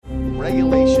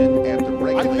regulation after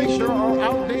regulation. I think there are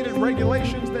outdated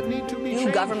regulations that need to be changed.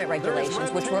 New government regulations,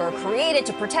 which were created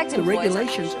to protect employees. The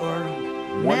regulations are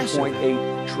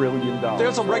 $1.8 trillion.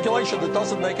 There's a regulation that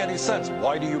doesn't make any sense.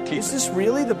 Why do you keep it? Is this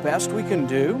really the best we can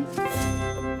do?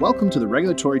 Welcome to the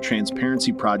Regulatory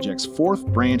Transparency Project's fourth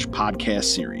branch podcast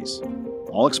series.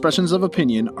 All expressions of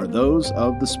opinion are those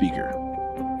of the speaker.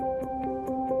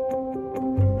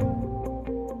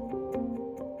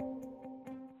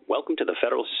 Welcome to the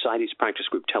Federal Society's Practice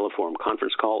Group Teleforum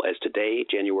conference call as today,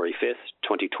 January 5th,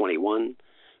 2021,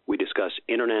 we discuss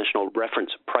international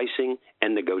reference pricing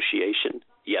and negotiation,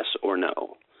 yes or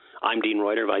no. I'm Dean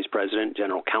Reuter, Vice President,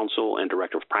 General Counsel, and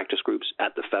Director of Practice Groups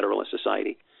at the Federalist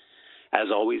Society. As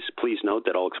always, please note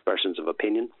that all expressions of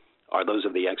opinion are those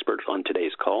of the experts on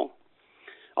today's call.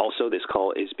 Also, this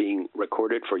call is being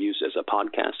recorded for use as a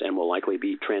podcast and will likely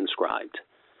be transcribed.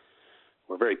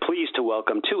 We're very pleased to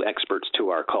welcome two experts to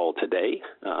our call today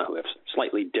who have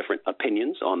slightly different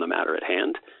opinions on the matter at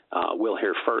hand. We'll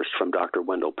hear first from Dr.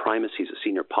 Wendell Primus. He's a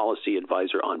Senior Policy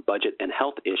Advisor on Budget and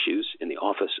Health Issues in the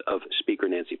Office of Speaker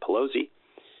Nancy Pelosi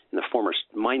and the former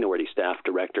Minority Staff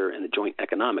Director in the Joint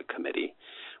Economic Committee.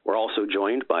 We're also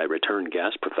joined by return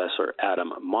guest, Professor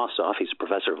Adam Mossoff. He's a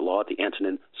professor of law at the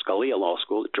Antonin Scalia Law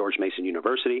School at George Mason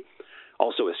University,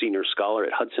 also a senior scholar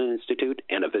at Hudson Institute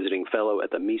and a visiting fellow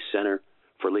at the Meese Center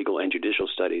for Legal and Judicial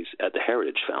Studies at the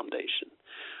Heritage Foundation.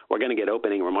 We're going to get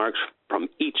opening remarks from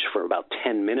each for about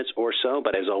 10 minutes or so,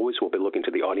 but as always, we'll be looking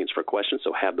to the audience for questions,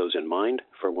 so have those in mind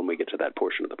for when we get to that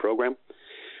portion of the program.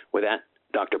 With that,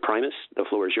 Dr. Primus, the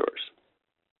floor is yours.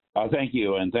 Thank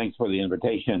you, and thanks for the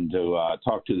invitation to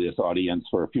talk to this audience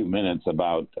for a few minutes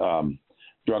about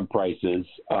drug prices.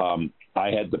 I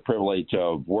had the privilege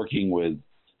of working with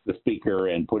the speaker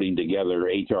and putting together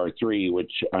H.R. 3,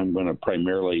 which I'm going to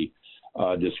primarily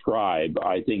describe.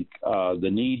 I think the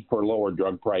need for lower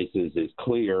drug prices is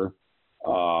clear.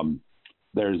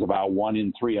 There's about 1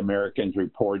 in 3 Americans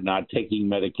report not taking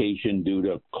medication due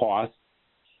to cost,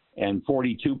 and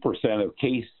 42% of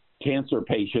cancer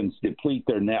patients deplete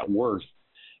their net worth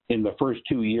in the first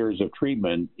 2 years of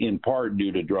treatment, in part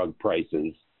due to drug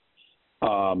prices.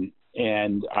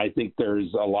 And I think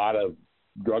there's a lot of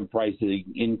drug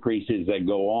pricing increases that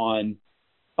go on.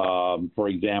 For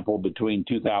example, between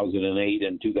 2008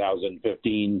 and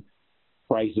 2015,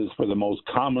 prices for the most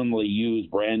commonly used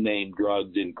brand name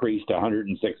drugs increased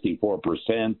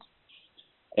 164%.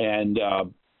 And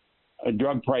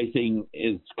drug pricing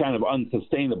is kind of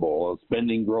unsustainable.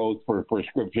 Spending growth for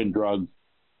prescription drugs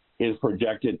is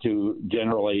projected to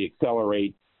generally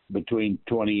accelerate between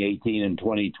 2018 and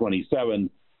 2027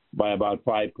 by about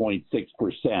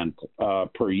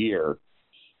 5.6% per year.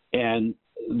 And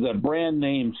the brand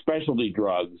name specialty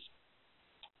drugs,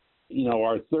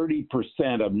 are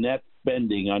 30% of net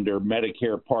spending under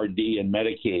Medicare Part D and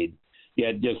Medicaid,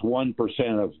 yet just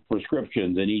 1% of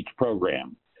prescriptions in each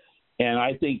program. And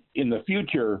I think in the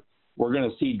future, we're going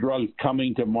to see drugs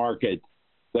coming to market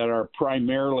that are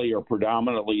primarily or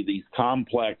predominantly these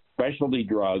complex specialty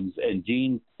drugs and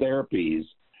gene therapies,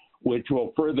 which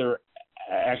will further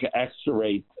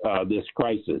exacerbate this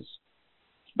crisis.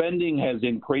 Spending has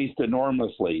increased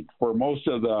enormously. For most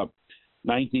of the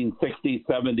 1960s,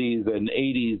 70s, and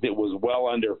 80s, it was well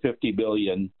under $50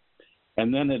 billion.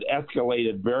 And then it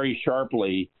escalated very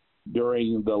sharply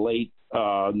during the late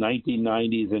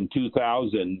 1990s and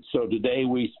 2000. So today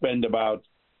we spend about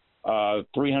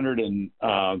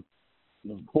 $340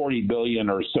 billion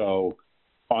or so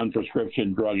on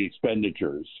prescription drug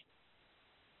expenditures.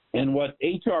 And what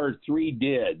H.R. 3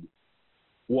 did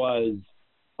was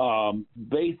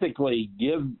basically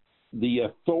give the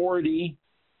authority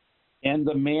and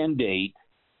the mandate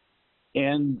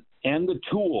and the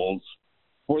tools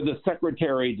for the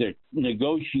secretary to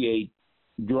negotiate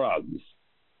drugs.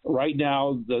 Right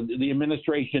now, the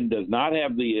administration does not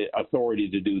have the authority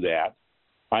to do that.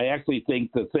 I actually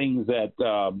think the things that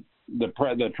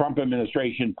the Trump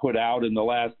administration put out in the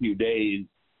last few days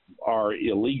are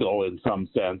illegal in some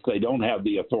sense. They don't have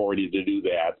the authority to do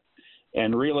that.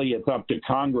 And really, it's up to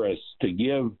Congress to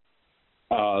give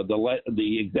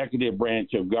the executive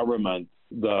branch of government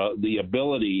the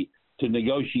ability to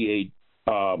negotiate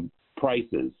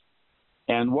prices.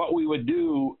 And what we would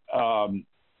do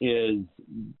is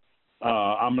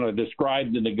I'm going to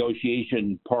describe the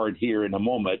negotiation part here in a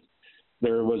moment.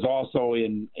 There was also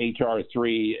in H.R.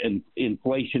 3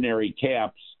 inflationary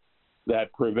caps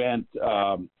that prevent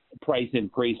price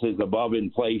increases above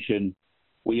inflation.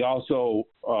 We also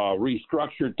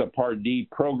restructured the Part D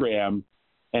program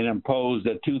and imposed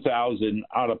a $2,000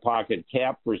 out-of-pocket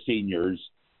cap for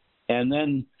seniors. And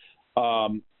then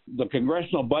the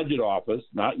Congressional Budget Office,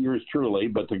 not yours truly,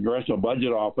 but the Congressional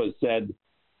Budget Office said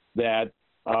that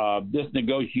this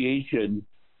negotiation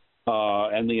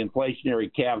and the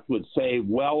inflationary caps would save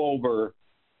well over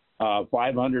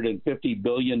 $550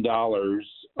 billion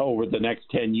over the next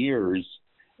 10 years.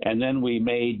 And then we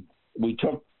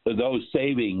took those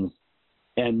savings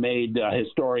and made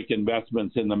historic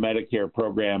investments in the Medicare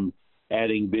program,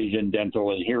 adding vision,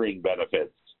 dental, and hearing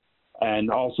benefits, and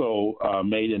also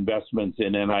made investments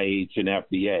in NIH and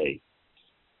FDA.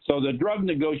 So the drug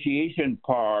negotiation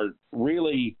part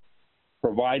really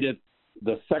provided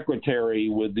the Secretary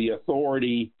with the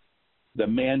authority, the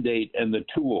mandate, and the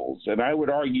tools. And I would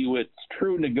argue it's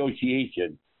true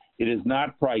negotiation. It is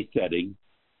not price setting.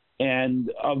 And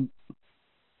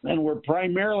we're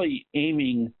primarily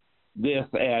aiming this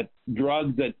at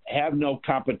drugs that have no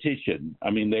competition. I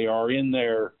mean, they are in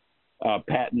their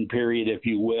patent period, if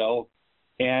you will.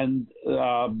 And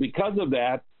because of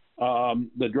that,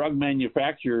 the drug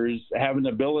manufacturers have an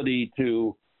ability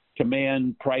to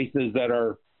command prices that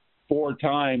are 4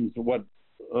 times what's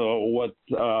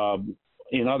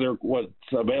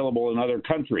available in other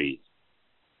countries.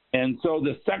 And so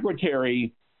the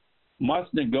Secretary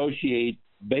must negotiate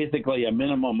basically a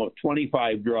minimum of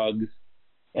 25 drugs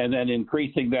and then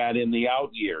increasing that in the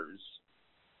out years.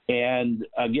 And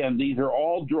again, these are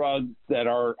all drugs that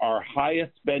are our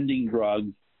highest spending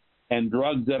drugs and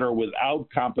drugs that are without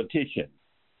competition.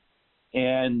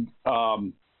 And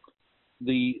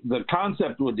the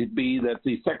concept would be that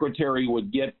the Secretary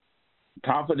would get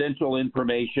confidential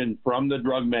information from the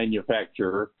drug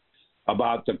manufacturer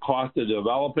about the cost of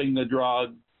developing the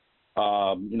drug,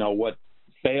 what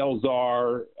sales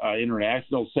are,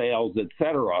 international sales, et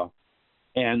cetera,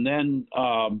 and then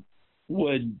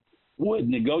would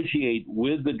negotiate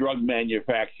with the drug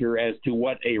manufacturer as to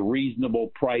what a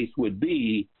reasonable price would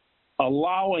be,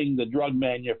 allowing the drug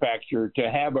manufacturer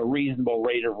to have a reasonable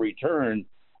rate of return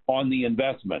on the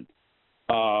investment.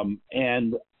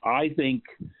 And I think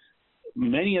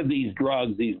many of these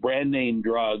drugs, these brand name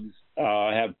drugs,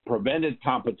 have prevented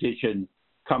competition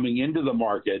coming into the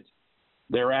market.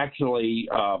 They're actually,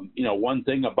 one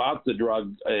thing about the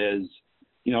drug is,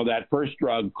 that first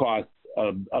drug cost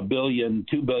 $1 billion,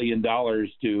 $2 billion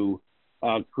to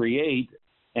create,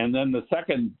 and then the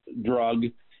second drug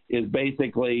is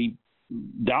basically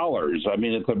dollars. I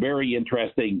mean, it's a very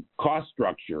interesting cost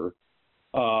structure,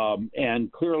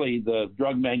 and clearly the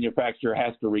drug manufacturer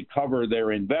has to recover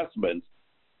their investments.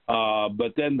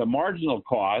 But then the marginal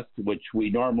cost, which we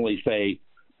normally say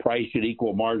price should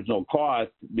equal marginal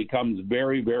cost, becomes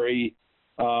very, very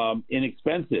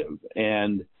inexpensive.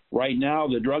 And right now,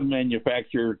 the drug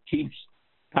manufacturer keeps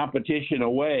competition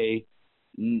away,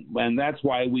 and that's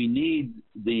why we need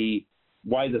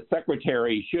why the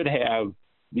Secretary should have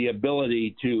the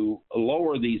ability to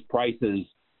lower these prices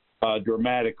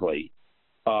dramatically.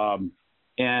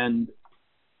 And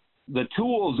the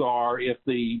tools are, if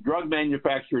the drug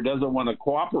manufacturer doesn't want to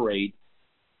cooperate,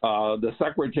 the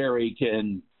Secretary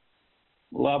can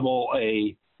level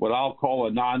what I'll call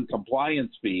a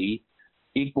non-compliance fee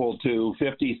equal to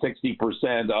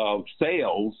 50-60% of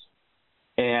sales,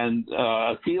 and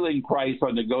a ceiling price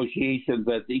on negotiations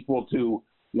that's equal to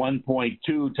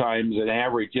 1.2 times an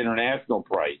average international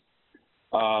price.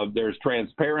 There's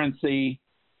transparency,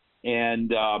 and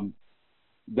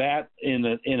that, in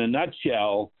a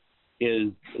nutshell,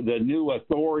 is the new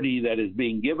authority that is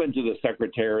being given to the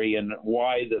Secretary, and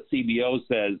why the CBO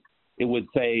says it would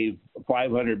save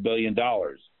 $500 billion.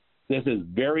 This is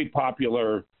very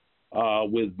popular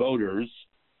with voters.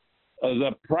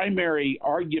 The primary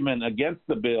argument against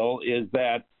the bill is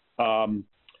that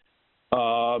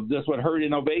this would hurt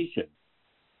innovation.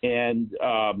 And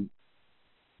I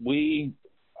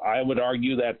would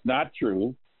argue that's not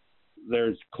true.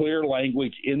 There's clear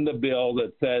language in the bill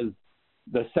that says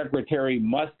the Secretary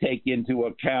must take into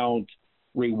account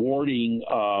rewarding,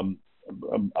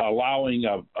 allowing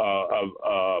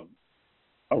a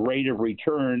rate of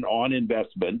return on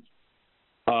investment.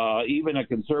 Even a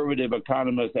conservative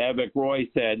economist, Avik Roy,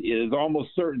 said it is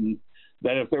almost certain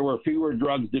that if there were fewer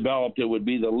drugs developed, it would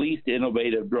be the least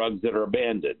innovative drugs that are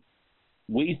abandoned.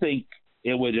 We think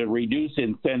it would reduce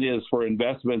incentives for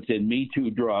investments in Me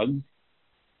Too drugs.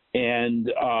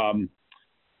 And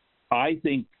I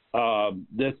think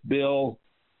this bill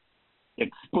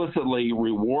explicitly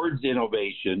rewards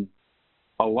innovation,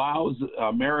 allows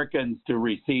Americans to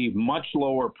receive much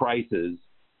lower prices,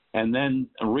 and then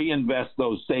reinvest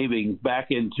those savings back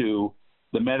into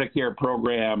the Medicare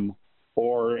program.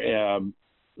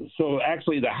 So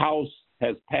actually the House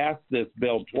has passed this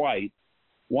bill twice,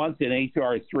 once in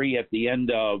H.R. 3 at the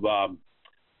end of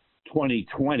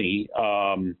 2020.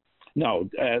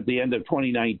 At the end of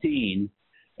 2019,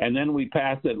 and then we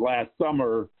passed it last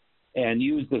summer and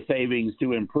used the savings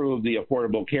to improve the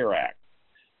Affordable Care Act.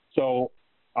 So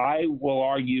I will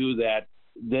argue that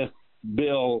this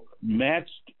bill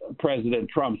matched President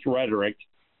Trump's rhetoric,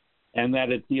 and that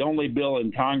it's the only bill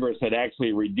in Congress that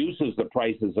actually reduces the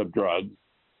prices of drugs.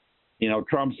 You know,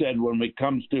 Trump said when it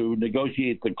comes to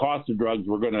negotiate the cost of drugs,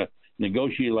 we're going to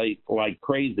negotiate like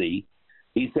crazy.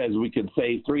 He says we could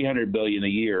save $300 billion a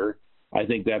year. I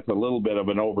think that's a little bit of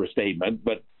an overstatement,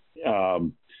 but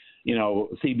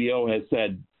CBO has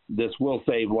said this will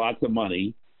save lots of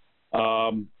money,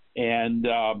 and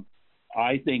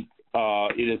I think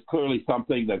it is clearly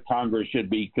something that Congress should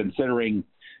be considering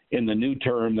in the new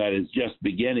term that is just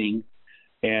beginning.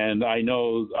 And I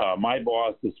know my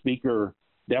boss, the Speaker,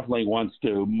 definitely wants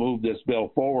to move this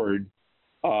bill forward,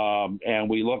 and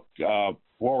we look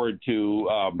forward to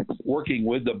working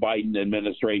with the Biden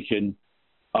administration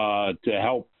to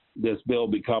help this bill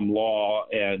become law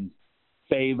and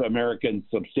save Americans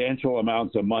substantial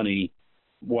amounts of money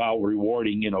while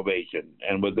rewarding innovation.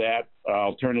 And with that,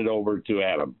 I'll turn it over to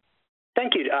Adam.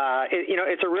 Thank you.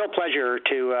 It's a real pleasure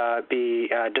to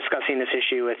be discussing this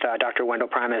issue with Dr. Wendell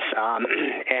Primus,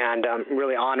 and I'm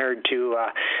really honored to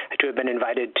have been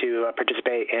invited to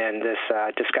participate in this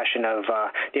discussion of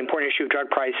the important issue of drug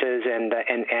prices and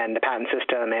the patent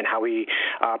system and how we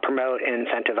promote and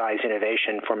incentivize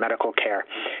innovation for medical care.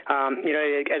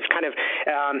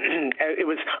 It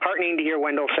was heartening to hear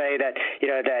Wendell say that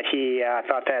that he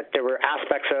thought that there were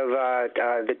aspects of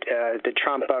the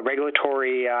Trump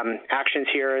regulatory actions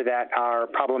here that are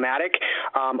problematic,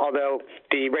 although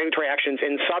the regulatory actions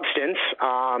in substance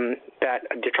that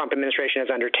the Trump administration has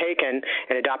undertaken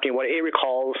in adopting what it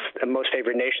recalls the most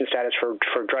favored nation status for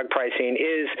drug pricing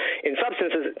is in substance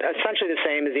essentially the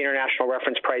same as the international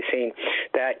reference pricing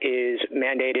that is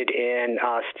mandated in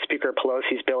Speaker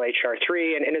Pelosi's bill H.R.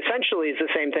 3, and essentially is the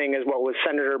same thing as what was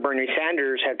Senator Bernie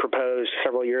Sanders had proposed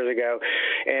several years ago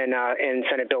in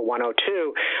Senate Bill 102.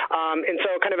 And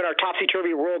so kind of in our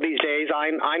topsy-turvy world these days,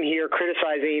 I'm here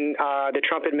criticizing the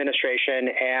Trump administration,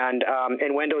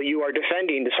 and Wendell, you are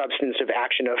defending the substantive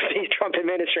action of the Trump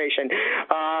administration,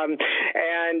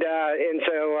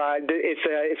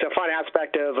 it's a fun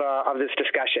aspect of this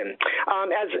discussion.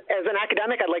 As an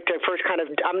academic, I'd like to first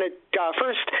I'm going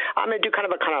to do kind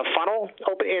of a funnel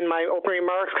in my opening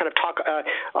remarks, kind of talk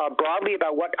broadly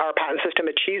about what our patent system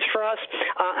achieves for us.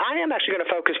 I am actually going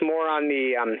to focus more on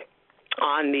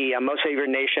the most favored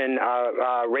nation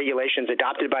regulations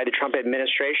adopted by the Trump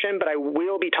administration, but I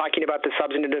will be talking about the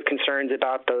substantive concerns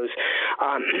about those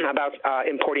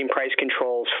importing price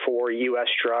controls for U.S.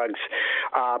 drugs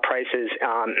prices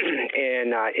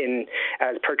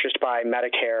as purchased by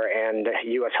Medicare and the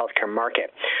U.S. healthcare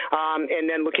market, and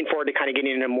then looking forward to kind of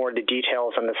getting into more of the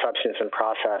details on the substance and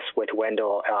process with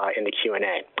Wendell in the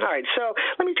Q&A. All right, so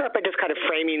let me start by just kind of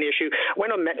framing the issue.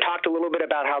 Wendell talked a little bit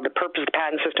about how the purpose of the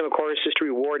patent system, of course, is to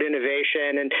reward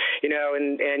innovation, and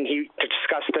he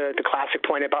discussed the classic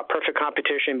point about perfect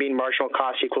competition being marginal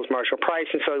cost equals marginal price,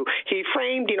 and so he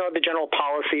framed the general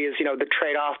policy as the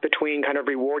trade-off between kind of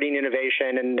rewarding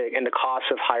innovation and the cost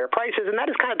of higher prices, and that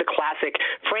is kind of the classic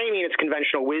framing. It's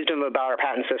conventional wisdom about our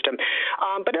patent system,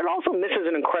 but it also misses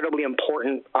an incredibly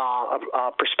important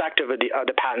perspective of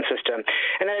the patent system,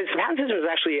 and that is the patent system is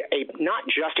actually not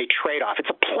just a trade-off;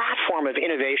 it's a platform of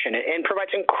innovation and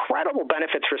provides incredible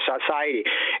benefits for society.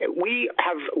 We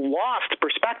have lost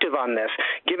perspective on this,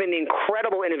 given the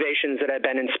incredible innovations that have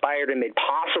been inspired and made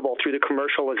possible through the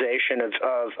commercialization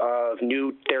of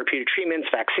new therapeutic treatments,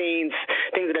 vaccines,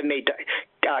 things that have made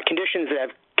conditions that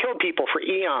have killed people for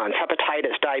eons,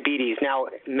 hepatitis, diabetes, now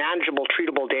manageable,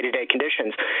 treatable day-to-day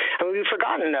conditions. And we've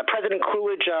forgotten President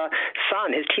Coolidge's son,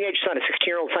 his teenage son, a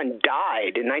 16-year-old son,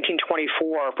 died in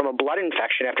 1924 from a blood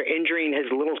infection after injuring his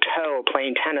little toe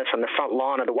playing tennis on the front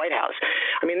lawn of the White House.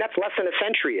 I mean, that's less than a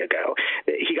century ago.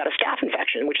 He got a staph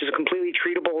infection, which is a completely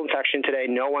treatable infection today.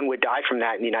 No one would die from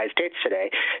that in the United States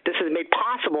today. This is made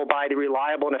possible by the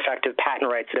reliable and effective patent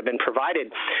rights that have been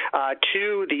provided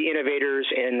to the innovators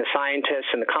and the scientists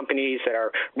and the companies that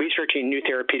are researching new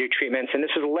therapeutic treatments, and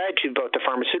this has led to both the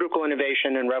pharmaceutical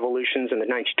innovation and revolutions in the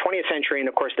 20th century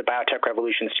and, of course, the biotech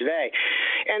revolutions today.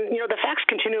 And, the facts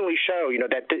continually show,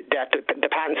 that the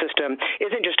patent system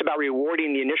isn't just about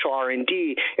rewarding the initial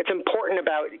R&D. It's important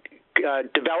about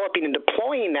developing and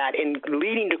deploying that and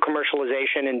leading to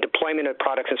commercialization and deployment of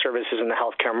products and services in the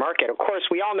healthcare market. Of course,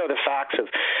 we all know the facts of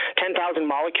 10,000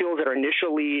 molecules that are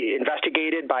initially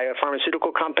investigated by a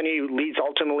pharmaceutical company leads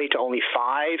ultimately to only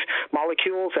 5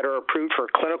 molecules that are approved for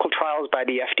clinical trials by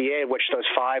the FDA, of which those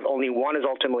 5, only 1 is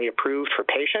ultimately approved for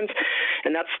patients.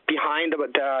 And that's behind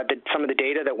some of the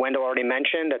data that Wendell already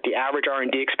mentioned, that the average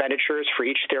R&D expenditures for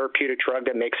each therapeutic drug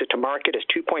that makes it to market is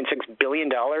 $2.6 billion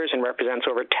and represents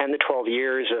over 10 to 12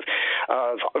 years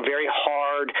of very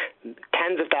hard,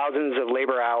 tens of thousands of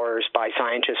labor hours by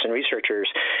scientists and researchers.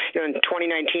 In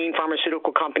 2019,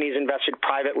 pharmaceutical companies invested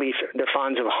privately their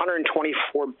funds of $124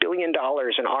 billion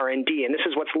in R&D, and this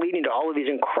is what's leading to all of these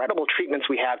incredible treatments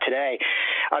we have today,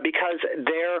 because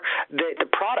the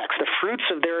products, the fruits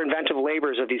of their inventive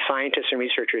labors of these scientists and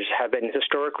researchers have been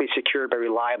historically secured by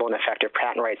reliable and effective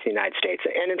patent rights in the United States.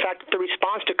 And in fact, the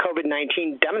response to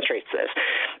COVID-19 demonstrates this.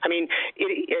 I mean,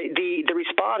 the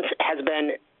response has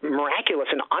been miraculous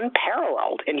and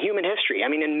unparalleled in human history. I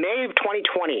mean, in May of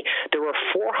 2020, there were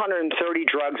 430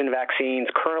 drugs and vaccines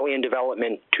currently in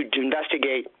development to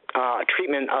investigate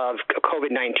treatment of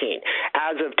COVID-19.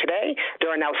 As of today,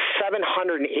 there are now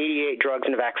 788 drugs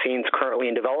and vaccines currently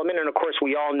in development. And of course,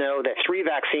 we all know that 3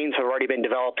 vaccines have already been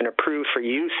developed and approved for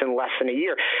use in less than a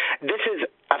year. This is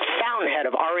a fountainhead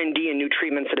of R&D and new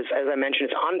treatments that is, as I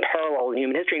mentioned, is unparalleled in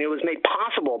human history. And it was made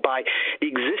possible by the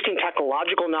existing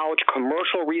technological knowledge,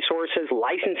 commercial resources,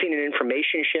 licensing and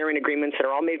information sharing agreements that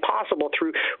are all made possible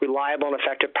through reliable and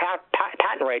effective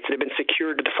patent rights that have been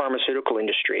secured to the pharmaceutical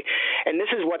industry. And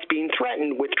this is what's being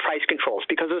threatened with price controls,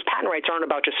 because those patent rights aren't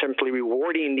about just simply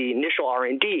rewarding the initial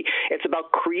R&D. It's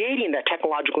about creating that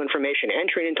technological information,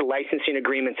 entering into licensing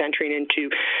agreements, entering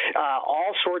into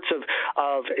all sorts of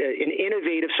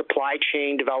innovative supply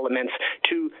chain developments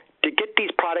to get these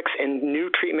products and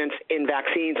new treatments in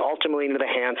vaccines ultimately into the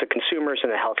hands of consumers in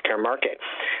the healthcare market.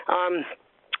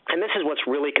 And this is what's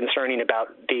really concerning about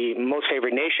the most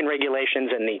favored nation regulations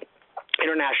and the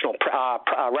international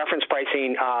reference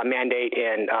pricing mandate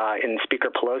in Speaker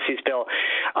Pelosi's bill.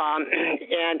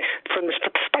 And from the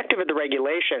perspective of the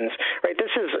regulations, right,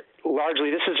 this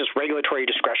is just regulatory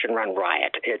discretion run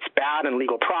riot. It's bad in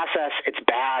legal process. It's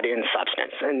bad in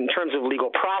substance. And in terms of legal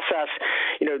process,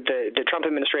 the Trump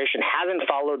administration hasn't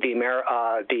followed the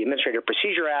Administrative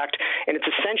Procedure Act, and it's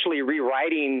essentially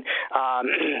rewriting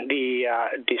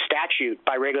the statute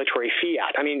by regulatory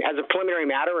fiat. I mean, as a preliminary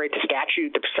matter, right, the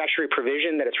statutory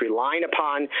provision that it's relying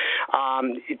upon,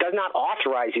 it does not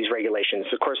authorize these regulations.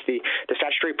 Of course, the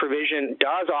statutory provision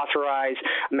does authorize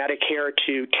Medicare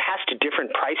to test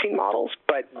different pricing models,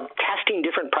 but testing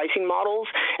different pricing models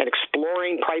and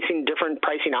exploring different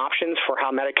pricing options for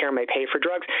how Medicare may pay for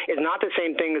drugs is not the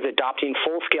same thing as adopting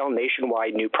full-scale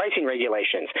nationwide new pricing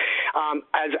regulations.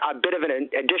 As a bit of an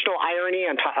additional irony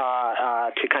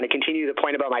to kind of continue the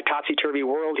point about my topsy-turvy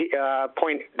world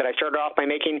point that I started off by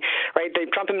making, right, the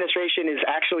Trump administration is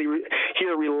actually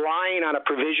here relying on a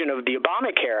provision of the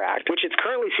Obamacare Act, which it's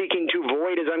currently seeking to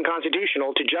void as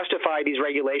unconstitutional to justify these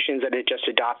regulations that it just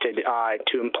adopted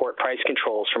to import price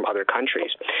controls from other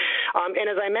countries. And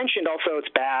as I mentioned, also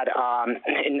it's bad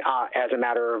as a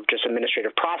matter of just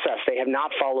administrative process. They have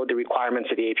not followed the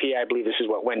requirements of the APA. I believe this is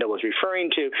what Wendell was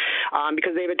referring to,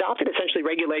 because they've adopted essentially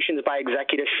regulations by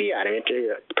executive fiat. I mean,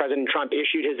 President Trump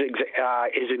issued his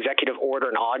executive order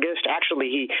in August.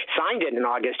 Actually, he signed it in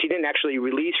August. He didn't actually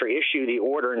release or issue the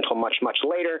order until much, much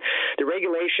later. The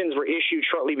regulations were issued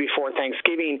shortly before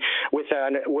Thanksgiving with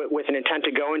an intent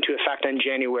to go into effect on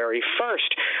January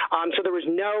 1st. So there was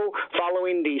no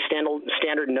following the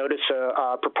standard notice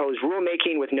proposed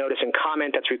rulemaking with notice and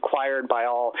comment that's required by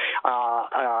all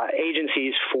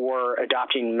agencies for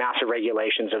adopting massive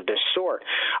regulations of this sort.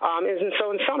 And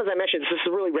so in sum, as I mentioned, this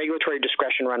is really regulatory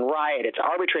discretion run riot. It's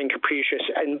arbitrary and capricious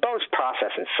in both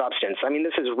process and substance. I mean,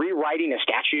 this is rewriting a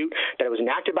statute that was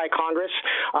enacted by Congress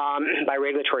by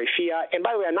regulatory fiat. And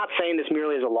by the way, I'm not saying this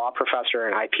merely as a law professor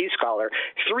and IP scholar.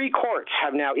 3 courts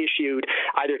have now issued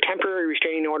either temporary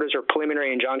restraining orders or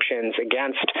preliminary injunctions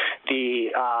against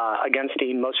the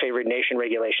most favored nation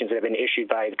regulations that have been issued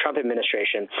by the Trump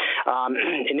administration.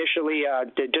 Initially,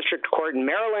 the District Court in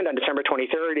Maryland on December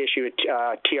 23rd issued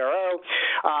a TRO,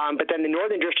 but then the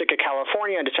Northern District of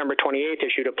California on December 28th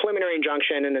issued a preliminary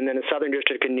injunction, and then the Southern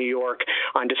District of New York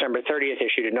on December 30th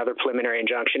issued another preliminary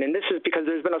injunction. And this is because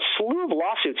there's been a slew of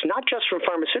lawsuits, not just from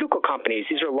pharmaceutical companies.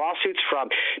 These are lawsuits from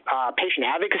patient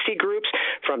advocacy groups,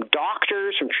 from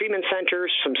doctors, from treatment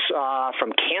centers,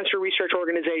 from cancer research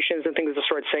organizations, regulations and things of the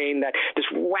sort, saying that this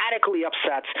radically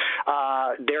upsets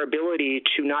their ability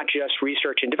to not just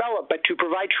research and develop, but to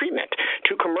provide treatment,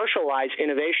 to commercialize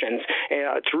innovations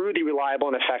through the reliable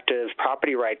and effective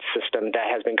property rights system that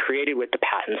has been created with the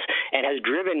patents and has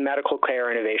driven medical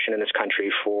care innovation in this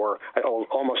country for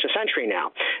almost a century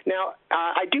now. Now,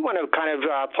 I do want to kind of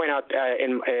point out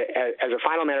as a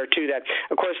final matter, too, that,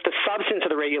 of course, the substance of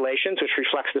the regulations, which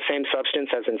reflects the same substance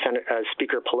as in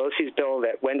Speaker Pelosi's bill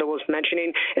that Wendell was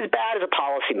mentioning, is bad as a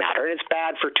policy matter, and it's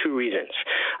bad for two reasons.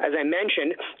 As I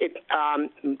mentioned,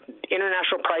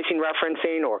 international pricing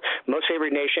referencing, or most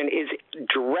favored nation, is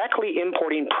directly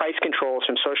importing price controls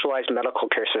from socialized medical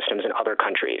care systems in other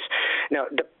countries. Now,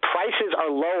 the prices are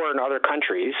lower in other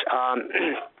countries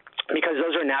because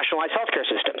those are nationalized healthcare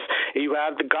systems. You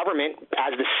have the government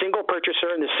as the single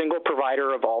purchaser and the single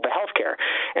provider of all the healthcare.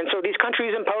 And so these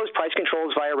countries impose price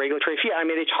controls via regulatory fee. I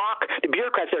mean, the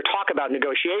bureaucrats there talk about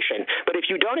negotiation, but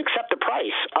if you don't accept the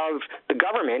price of the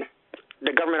government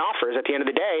offers at the end of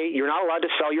the day, you're not allowed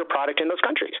to sell your product in those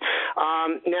countries.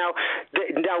 Now,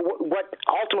 what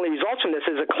ultimately results from this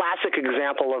is a classic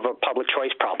example of a public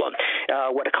choice problem,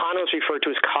 what economists refer to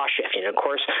as cost shifting. Of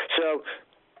course,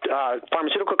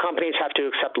 pharmaceutical companies have to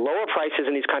accept lower prices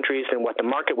in these countries than what the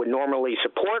market would normally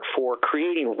support for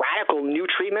creating radical new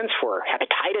treatments for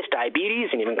hepatitis, diabetes,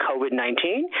 and even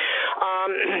COVID-19.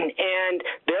 And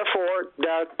therefore,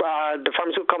 the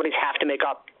pharmaceutical companies have to make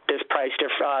up this price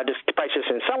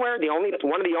difference somewhere.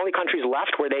 One of the only countries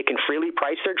left where they can freely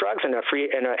price their drugs in a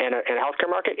healthcare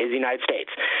market is the United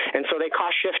States, and so they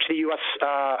cost shift to the U.S.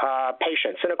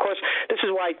 Patients. And of course, this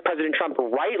is why President Trump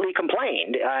rightly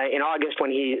complained in August when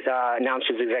he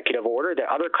announced his executive order that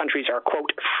other countries are,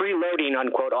 quote, freeloading,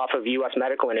 unquote, off of U.S.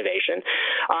 medical innovation.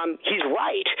 He's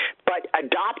right, but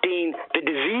adopting the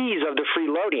disease of the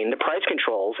freeloading, the price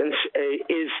controls,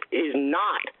 is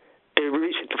not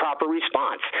the proper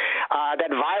response.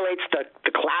 That violates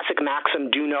the classic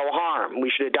maxim, do no harm. We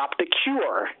should adopt the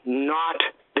cure, not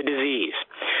the disease.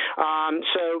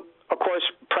 So, of course,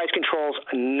 price controls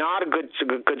not a good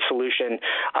solution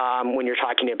when you're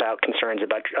talking about concerns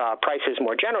about prices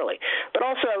more generally. But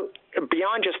also,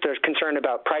 beyond just the concern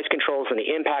about price controls and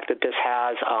the impact that this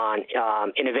has on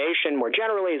innovation more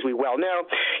generally, as we well know,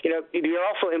 you're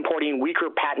also importing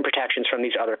weaker patent protections from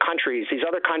these other countries. These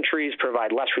other countries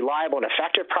provide less reliable and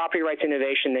effective property rights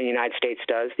innovation than the United States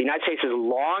does. The United States has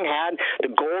long had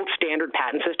the gold standard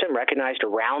patent system recognized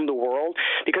around the world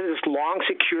because it's long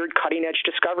secured cutting-edge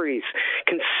discoveries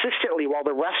consistently while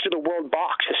the rest of the world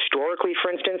balks. Historically,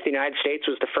 for instance, the United States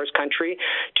was the first country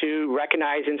to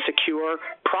recognize and secure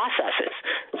processes.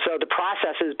 So the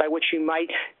processes by which you might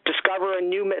discover a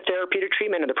new therapeutic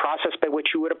treatment and the process by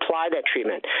which you would apply that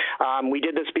treatment. We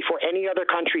did this before any other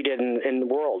country did in the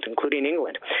world, including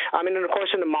England. And then, of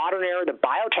course, in the modern era, the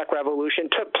biotech revolution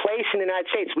took place in the United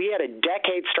States. We had a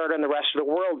decade start on the rest of the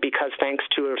world because thanks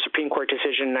to a Supreme Court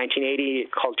decision in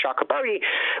 1980 called Chakrabarty,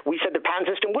 we said the patent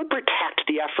system would protect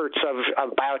the efforts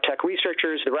of biotech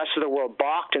researchers. The rest of the world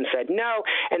balked and said no,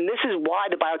 and this is why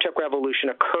the biotech revolution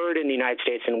occurred in the United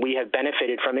States, and we have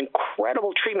benefited from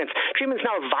incredible treatments. Treatments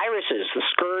now of viruses, the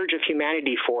scourge of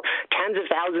humanity for tens of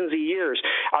thousands of years,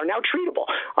 are now treatable.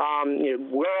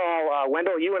 We're all,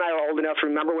 Wendell, you and I are old enough to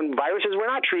remember when viruses were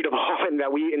not treatable, and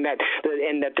that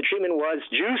the treatment was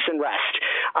juice and rest.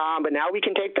 But now we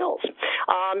can take pills.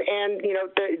 The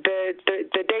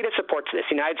data supports this.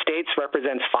 The United States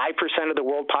represents 5% of the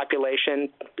world population.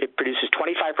 It produces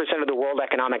 25% of the world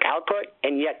economic output,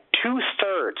 and yet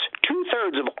two-thirds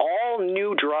of all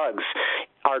new drugs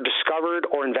are discovered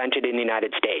or invented in the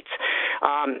United States.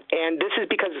 And this is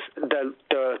because the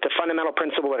fundamental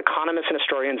principle that economists and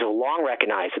historians have long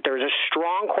recognized, that there is a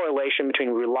strong correlation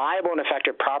between reliable and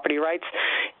effective property rights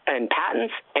and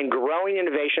patents and growing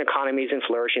innovation economies and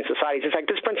flourishing societies. In fact,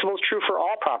 this principle is true for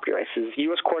all property rights, as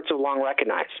U.S. courts have long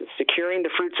recognized. Securing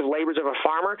the fruits of labors of a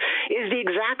farmer is the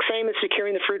exact same as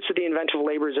securing the fruits of the inventive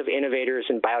labors of innovators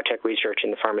in biotech research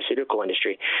in the pharmaceutical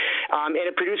industry. And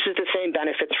it produces the same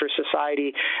benefits for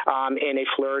society in a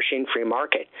flourishing free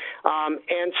market.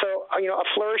 And so, a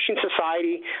flourishing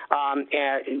society,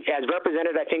 as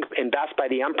represented, I think, and best by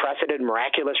the unprecedented,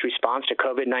 miraculous response to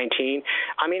COVID-19,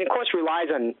 of course, relies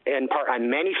in part on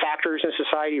many factors in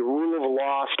society, rule of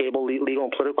law, stable legal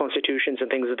and political institutions, and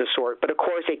things of the sort. But, of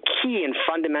course, a key and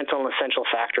fundamental and essential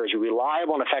factor is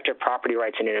reliable and effective property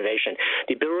rights and innovation.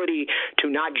 The ability to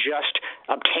not just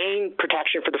obtain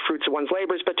protection for the fruits of one's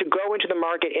labors, but to go into the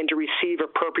market and to receive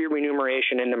appropriate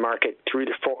remuneration in the market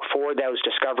for those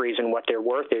discoveries and what their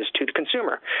worth is to the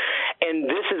consumer. And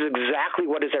this is exactly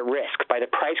what is at risk by the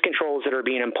price controls that are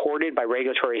being imported by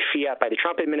regulatory fiat by the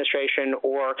Trump administration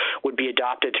or would be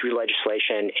adopted through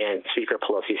legislation in Speaker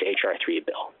Pelosi's H.R. 3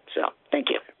 bill. So thank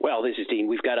you. Well, this is Dean.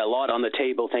 We've got a lot on the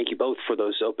table. Thank you both for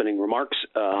those opening remarks.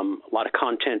 A lot of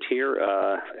content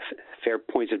here, fair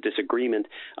points of disagreement.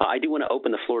 I do want to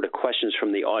open the floor to questions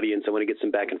from the audience. I want to get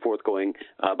some back and forth going,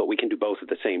 but we can do both at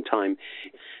the same time.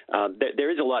 There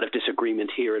is a lot of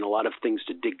disagreement here and a lot of things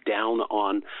to dig down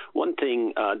on. One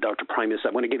thing, Dr. Primus,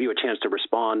 I want to give you a chance to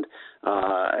respond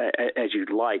as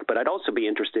you'd like, but I'd also be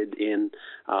interested in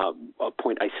a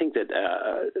point I think that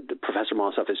Professor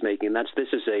Mossoff is making, and that's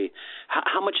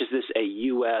how much is this a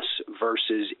U.S.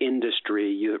 versus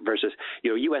industry versus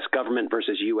U.S. government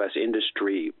versus U.S.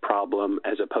 industry problem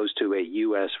as opposed to a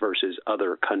U.S. versus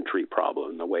other country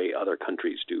problem, the way other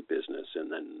countries do business,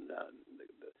 and then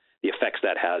the effects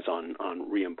that has on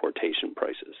reimportation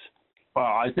prices? Well,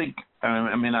 I think,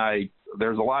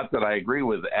 there's a lot that I agree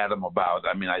with Adam about.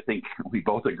 I think we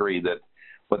both agree that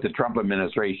what the Trump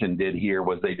administration did here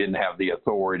was they didn't have the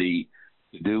authority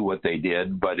to do what they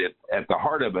did, but at the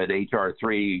heart of it, H.R.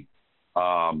 3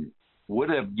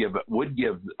 would give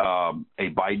a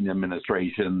Biden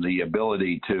administration the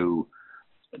ability to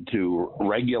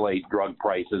regulate drug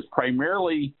prices,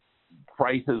 primarily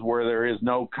prices where there is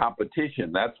no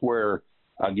competition. That's where,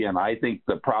 again, I think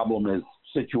the problem is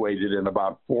situated in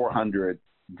about 400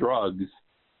 drugs,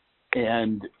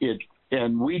 and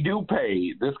we do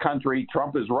pay, this country,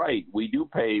 Trump is right, we do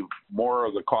pay more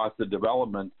of the cost of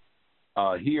development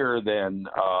here than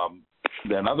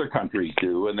other countries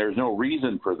do, and there's no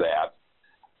reason for that.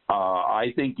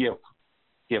 I think if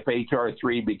H.R.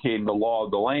 3 became the law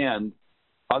of the land,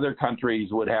 other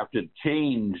countries would have to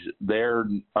change their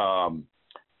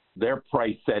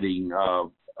price setting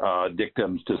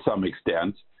dictums to some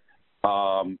extent.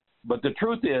 But the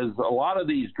truth is, a lot of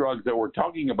these drugs that we're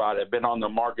talking about have been on the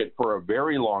market for a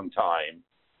very long time,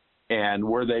 and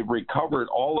where they've recovered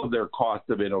all of their cost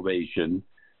of innovation,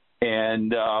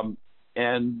 and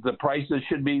the prices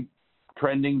should be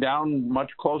trending down much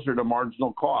closer to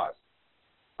marginal cost.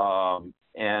 And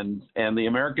the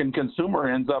American consumer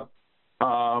ends up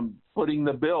footing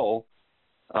the bill,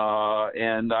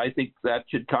 and I think that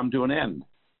should come to an end.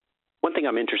 One thing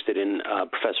I'm interested in,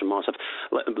 Professor Mossoff,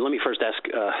 let me first ask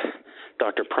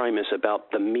Dr. Primus about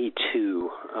the Me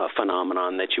Too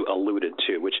phenomenon that you alluded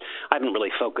to, which I haven't really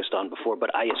focused on before,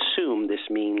 but I assume this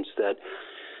means that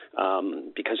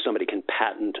because somebody can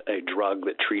patent a drug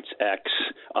that treats X,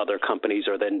 other companies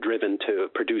are then driven to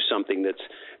produce something that's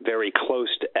very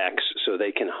close to X so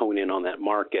they can hone in on that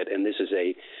market, and this is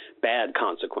a bad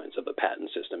consequence of the patent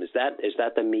system. Is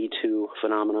that the Me Too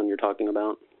phenomenon you're talking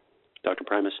about, Dr.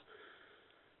 Primus?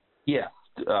 Yes,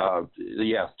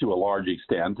 to a large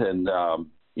extent, and I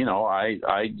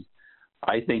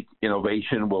think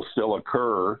innovation will still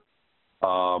occur.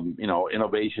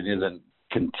 Innovation isn't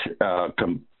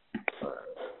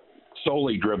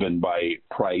solely driven by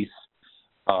price.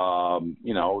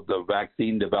 The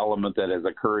vaccine development that has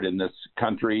occurred in this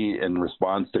country in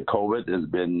response to COVID has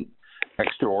been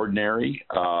extraordinary,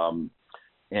 and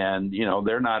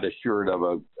they're not assured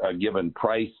of a given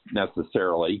price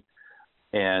necessarily.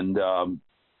 And,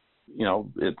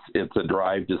 it's a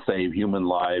drive to save human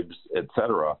lives, et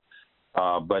cetera.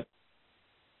 But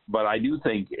I do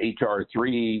think H.R.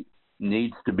 3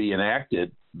 needs to be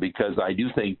enacted, because I do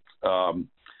think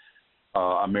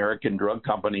American drug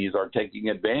companies are taking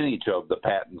advantage of the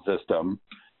patent system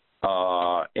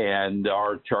and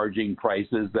are charging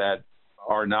prices that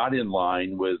are not in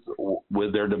line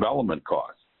with their development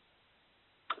costs.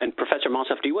 And Professor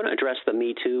Mossoff, do you want to address the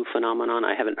Me Too phenomenon?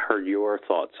 I haven't heard your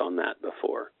thoughts on that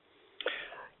before.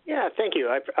 Yeah, thank you.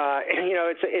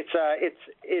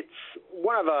 It's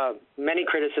one of many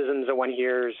criticisms that one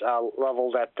hears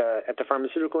leveled at the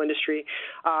pharmaceutical industry.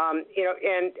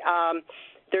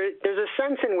 There's a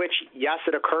sense in which, yes,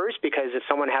 it occurs, because if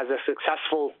someone has a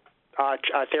successful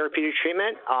therapeutic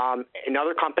treatment,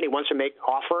 another company wants to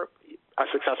offer a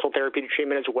successful therapeutic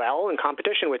treatment as well in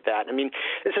competition with that.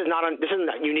 This is not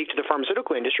unique to the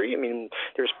pharmaceutical industry.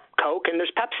 There's Coke and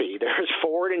there's Pepsi. There's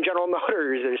Ford and General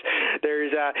Motors.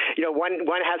 There's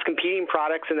one has competing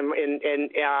products in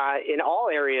all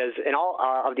areas, in all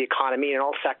of the economy, in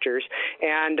all sectors,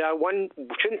 and one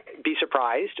shouldn't be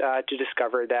surprised to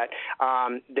discover that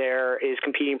there is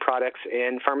competing products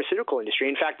in pharmaceutical industry.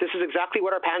 In fact, this is exactly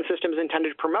what our patent system is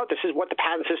intended to promote. This is what the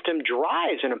patent system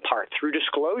drives in part through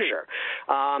disclosure.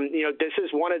 This is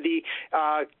one of the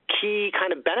key kind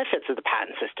of benefits of the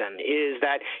patent system, is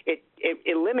that it it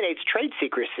eliminates trade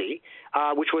secrecy,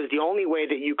 which was the only way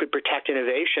that you could protect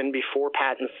innovation before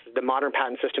the modern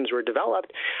patent systems were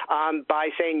developed, by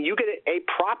saying you get a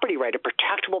property right, a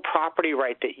protectable property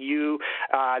right that you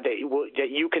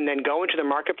can then go into the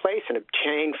marketplace and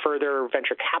obtain further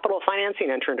venture capital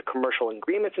financing, enter into commercial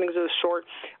agreements and things of the sort.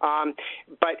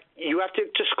 But you have to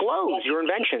disclose your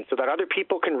invention so that other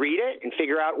people can read it and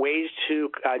figure out ways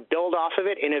to build off of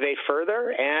it, innovate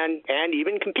further, and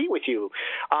even compete with you.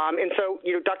 And so,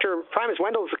 Dr. Primus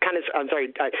Wendell's I'm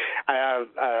sorry,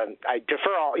 I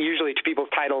defer usually to people's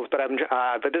titles, but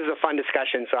this is a fun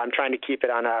discussion, so I'm trying to keep it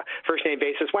on a first name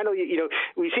basis. Wendell,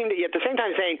 we seem to at the same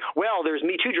time saying, well, there's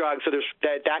Me Too drugs, so there's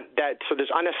so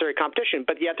there's unnecessary competition,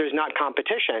 but yet there's not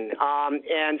competition.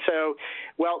 And so,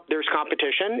 well, there's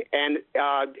competition,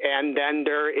 and then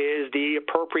there is the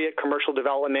appropriate commercial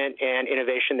development and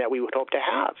innovation that we would hope to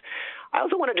have. I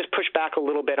also want to just push back a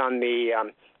little bit on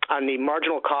the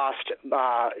marginal cost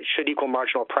should equal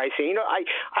marginal pricing. I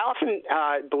often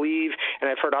believe, and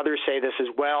I've heard others say this as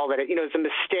well, that it's a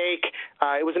mistake.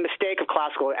 It was a mistake of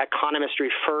classical economists to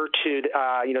refer to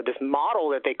this model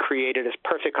that they created as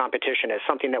perfect competition, as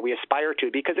something that we aspire to,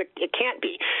 because it can't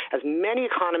be. As many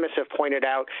economists have pointed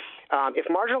out, if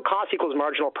marginal cost equals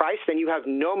marginal price, then you have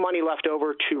no money left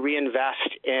over to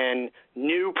reinvest in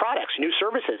new products, new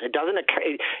services. You don't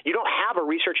have a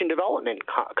research and development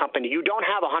company. You don't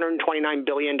have $129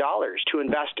 billion to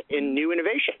invest in new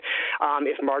innovation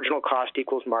if marginal cost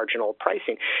equals marginal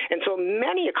pricing. And so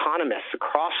many economists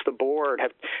across the board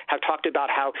have talked about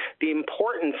how the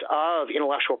importance of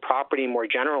intellectual property more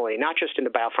generally, not just in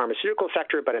the biopharmaceutical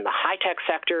sector, but in the high-tech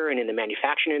sector and in the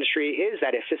manufacturing industry, is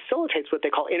that it facilitates what they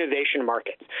call innovation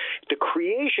markets, the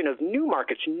creation of new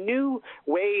markets, new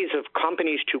ways of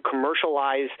companies to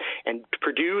commercialize and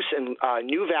produce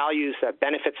new values that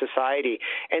benefit society.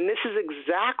 And this is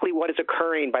exactly what is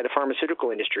occurring by the pharmaceutical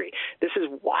industry. This is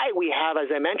why we have, as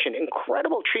I mentioned,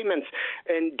 incredible treatments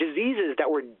and diseases that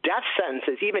were death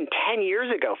sentences even 10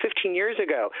 years ago, 15 years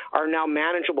ago, are now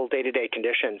manageable day-to-day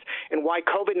conditions. And why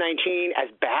COVID-19, as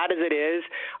bad as it is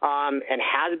and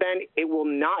has been, it will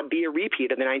not be a repeat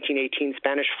of the 1918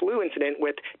 Spanish flu incident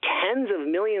with tens of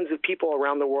millions of people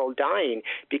around the world dying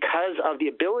because of the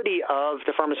ability of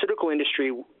the pharmaceutical industry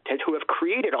who have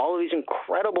created all of these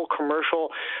incredible commercial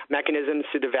mechanisms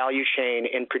through the value chain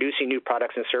in producing new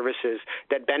products and services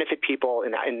that benefit people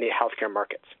in the healthcare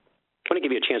markets. I want to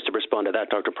give you a chance to respond to that,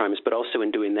 Dr. Primus, but also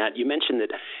in doing that, you mentioned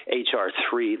that H.R.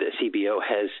 3, the CBO,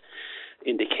 has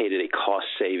indicated a cost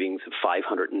savings of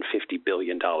 $550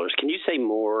 billion. Can you say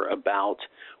more about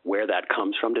where that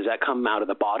comes from? Does that come out of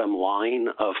the bottom line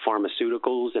of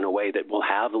pharmaceuticals in a way that will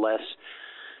have less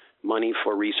money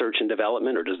for research and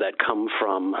development, or does that come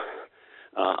from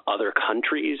other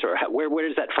countries, or where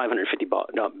does that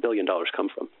 $550 billion come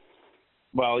from?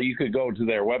 Well, you could go to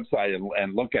their website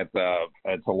and look at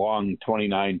it's a long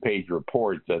 29-page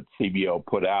report that CBO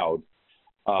put out.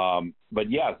 But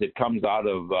yes, it comes out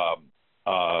of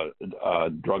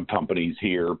drug companies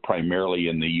here, primarily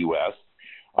in the U.S.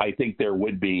 I think there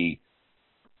would be,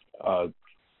 once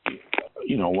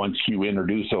you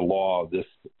introduce a law of this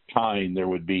kind, there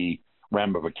would be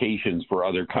ramifications for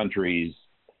other countries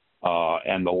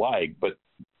and the like. But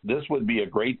this would be a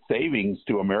great savings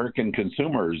to American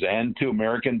consumers and to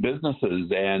American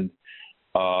businesses, and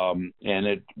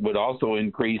it would also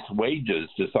increase wages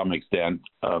to some extent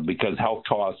because health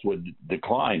costs would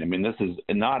decline. I mean, this is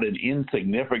not an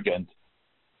insignificant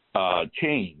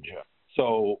change.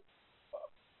 So,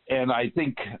 and I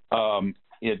think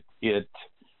it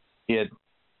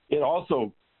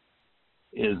also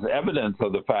is evidence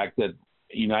of the fact that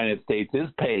the United States is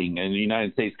paying, and the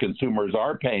United States consumers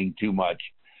are paying too much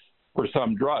for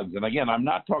some drugs. And again, I'm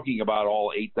not talking about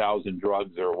all 8,000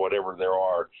 drugs or whatever there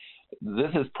are.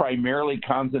 This is primarily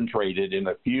concentrated in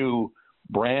a few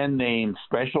brand name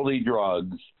specialty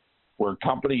drugs where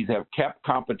companies have kept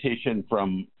competition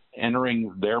from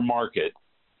entering their market.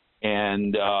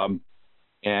 And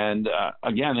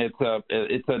again,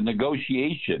 it's a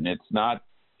negotiation. It's not,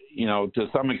 to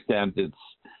some extent, it's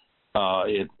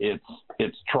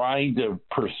trying to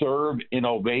preserve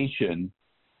innovation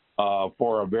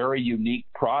for a very unique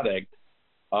product,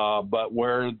 but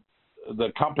where the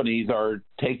companies are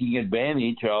taking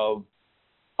advantage of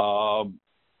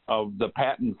the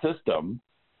patent system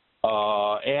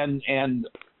and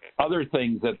other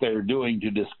things that they're doing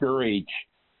to discourage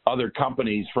other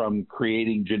companies from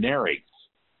creating generics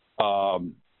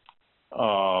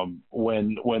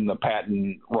when the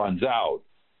patent runs out.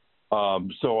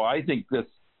 So I think this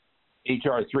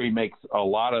H.R. 3 makes a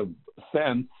lot of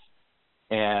sense,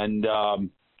 and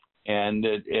and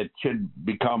it should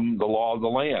become the law of the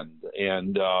land.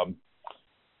 And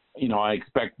I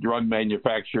expect drug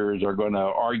manufacturers are going to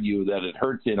argue that it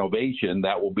hurts innovation.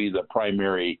 That will be the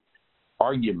primary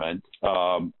argument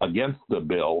against the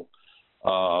bill.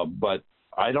 But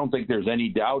I don't think there's any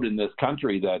doubt in this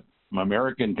country that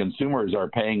American consumers are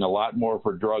paying a lot more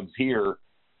for drugs here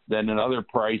than in other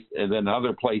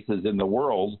places in the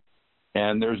world,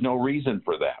 and there's no reason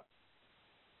for that.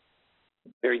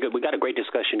 Very good. We got a great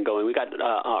discussion going. We got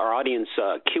our audience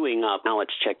queuing up. Now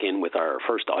let's check in with our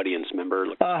first audience member.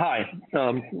 Hi,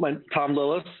 I'm Tom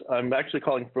Lillis. I'm actually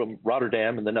calling from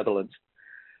Rotterdam in the Netherlands.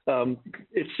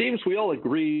 It seems we all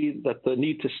agree that the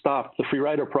need to stop the free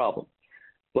rider problem.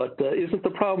 But isn't the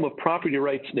problem of property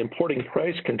rights and importing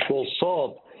price control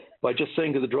solved by just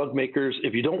saying to the drug makers,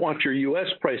 if you don't want your U.S.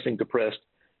 pricing depressed,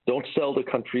 don't sell to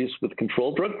countries with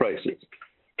controlled drug prices?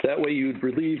 That way you'd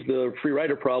relieve the free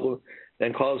rider problem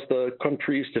and cause the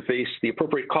countries to face the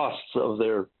appropriate costs of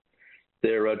their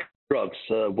drugs.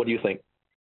 What do you think?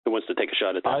 Who wants to take a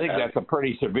shot at that? I think that's a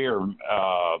pretty severe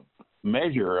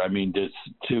measure. I mean,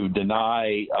 to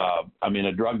deny,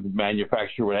 a drug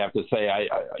manufacturer would have to say,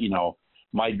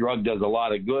 my drug does a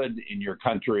lot of good in your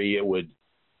country. It would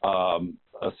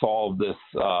solve this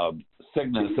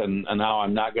sickness, and now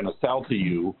I'm not going to sell to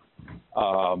you.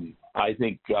 I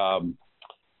think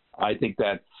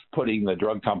that's putting the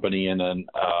drug company in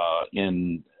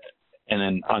an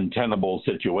untenable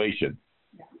situation.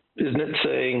 Isn't it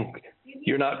saying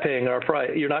you're not paying our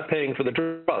price? You're not paying for the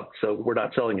drug, so we're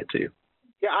not selling it to you.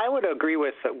 Yeah, I would agree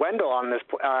with Wendell on this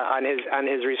on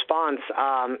his response.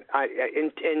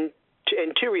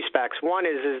 In two respects. One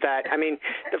is that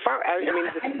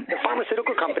the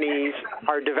pharmaceutical companies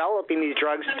are developing these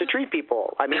drugs to treat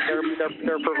people. I mean,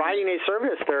 they're providing a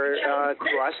service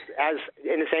to us as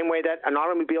in the same way that an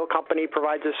automobile company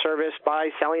provides a service by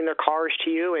selling their cars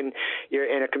to you, and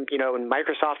and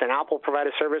Microsoft and Apple provide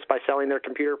a service by selling their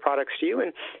computer products to you,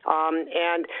 and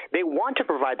they want to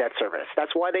provide that service.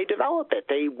 That's why they develop it.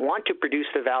 They want to produce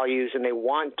the values, and they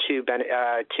want to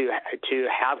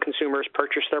have consumers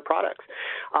purchase their products.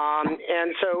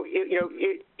 And so it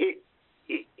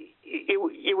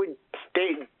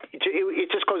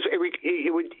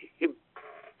would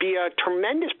be a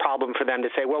tremendous problem for them to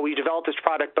say, well, we developed this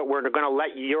product, but we're going to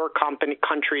let your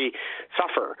country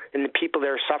suffer, and the people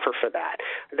there suffer for that.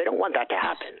 They don't want that to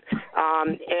happen.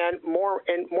 And more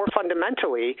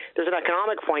fundamentally, there's an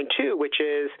economic point too, which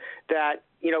is that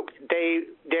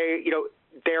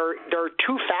there are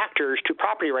two factors to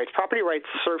property rights. Property rights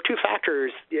serve two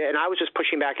factors, and I was just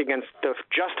pushing back against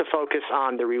just to focus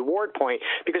on the reward point,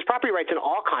 because property rights in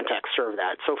all contexts serve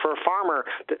that. So for a farmer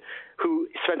who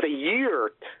spends a year,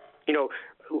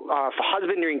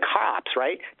 husbanding crops,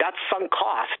 right? That's some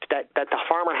cost that the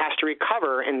farmer has to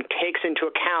recover and takes into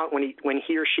account when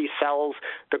he or she sells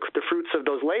the fruits of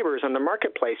those labors on the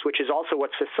marketplace, which is also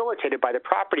what's facilitated by the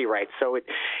property rights. So it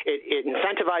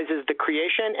incentivizes the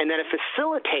creation, and then it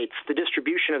facilitates the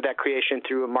distribution of that creation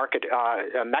through a market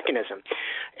mechanism,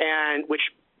 and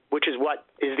which is what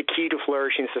is the key to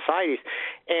flourishing societies.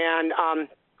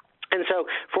 And so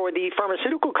for the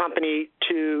pharmaceutical company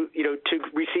to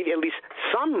receive at least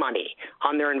some money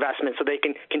on their investment so they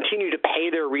can continue to pay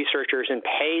their researchers and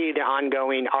pay the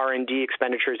ongoing R&D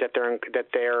expenditures that they're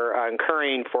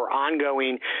incurring for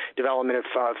ongoing development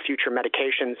of future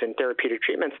medications and therapeutic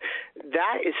treatments,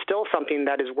 that is still something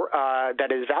that is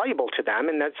valuable to them,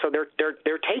 and so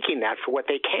they're taking that for what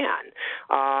they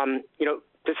can.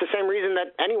 It's the same reason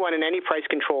that anyone in any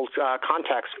price-controlled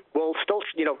context will still,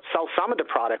 sell some of the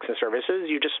products and services.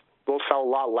 You just will sell a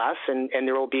lot less, and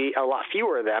there will be a lot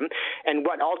fewer of them. And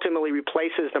what ultimately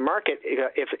replaces the market,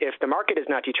 if the market is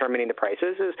not determining the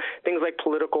prices, is things like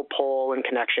political pull and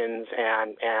connections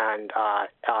and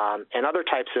other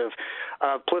types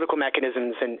of political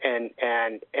mechanisms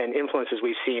and influences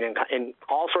we've seen in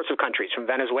all sorts of countries, from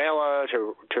Venezuela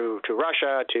to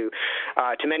Russia to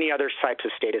many other types of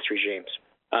statist regimes.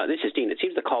 This is Dean. It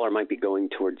seems the caller might be going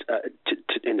towards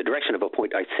in the direction of a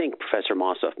point I think Professor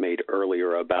Mossoff made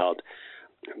earlier about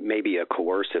maybe a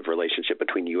coercive relationship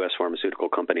between U.S. pharmaceutical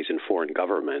companies and foreign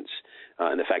governments,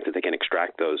 and the fact that they can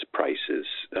extract those prices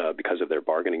because of their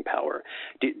bargaining power.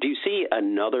 Do you see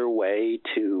another way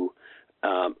to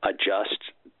adjust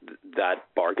that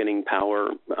bargaining power?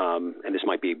 And this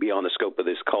might be beyond the scope of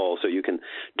this call, so you can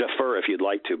defer if you'd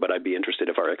like to, but I'd be interested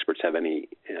if our experts have any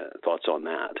thoughts on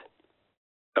that.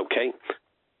 Okay.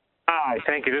 Hi,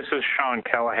 thank you. This is Sean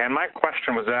Callahan. My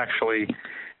question was actually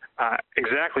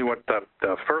exactly what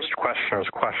the first questioner's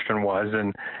question was,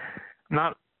 and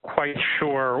not quite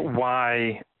sure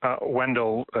why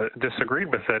Wendell disagreed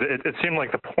with it. It seemed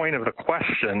like the point of the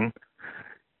question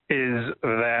is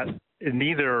that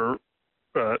neither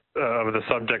of the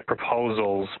subject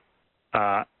proposals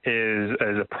is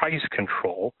a price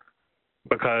control,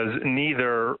 because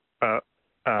neither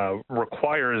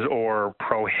requires or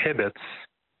prohibits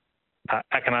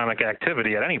economic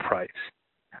activity at any price.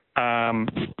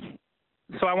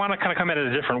 So I want to kind of come at it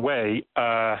a different way.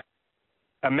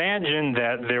 Imagine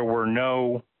that there were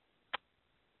no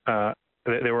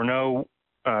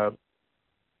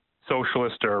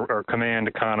socialist or command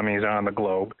economies on the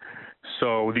globe.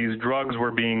 So these drugs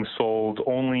were being sold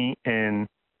only in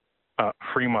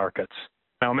free markets.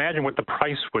 Now imagine what the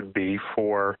price would be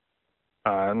for,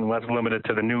 and let's limit it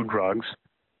to the new drugs.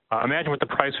 Imagine what the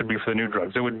price would be for the new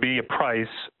drugs. It would be a price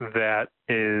that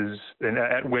is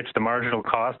at which the marginal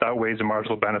cost outweighs the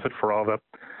marginal benefit for all the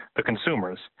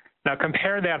consumers. Now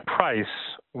compare that price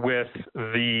with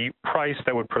the price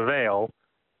that would prevail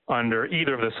under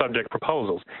either of the subject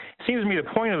proposals. It seems to me the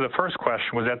point of the first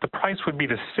question was that the price would be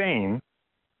the same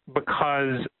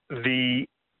because the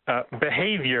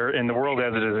behavior in the world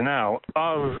as it is now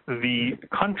of the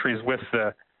countries with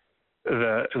the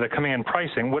command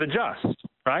pricing would adjust,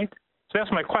 right? So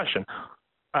that's my question.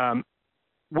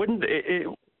 Wouldn't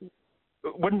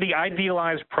the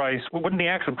idealized price, wouldn't the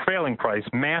actual prevailing price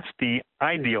match the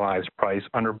idealized price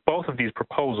under both of these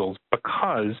proposals,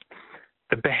 because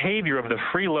the behavior of the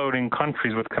freeloading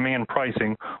countries with command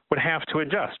pricing would have to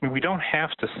adjust? I mean, we don't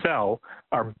have to sell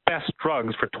our best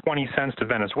drugs for 20 cents to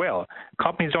Venezuela.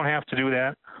 Companies don't have to do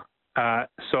that.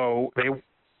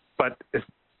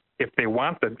 If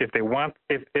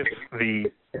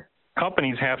the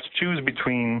companies have to choose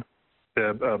between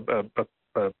an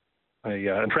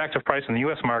attractive price in the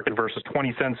U.S. market versus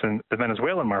 20 cents in the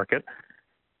Venezuelan market,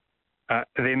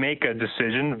 they make a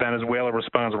decision. Venezuela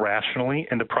responds rationally,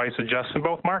 and the price adjusts in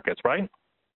both markets, right?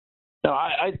 No,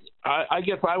 I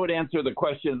guess I would answer the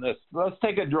question this. Let's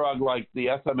take a drug like the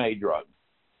SMA drug,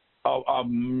 a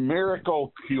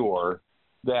miracle cure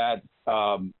that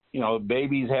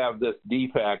babies have this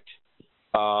defect,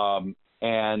 and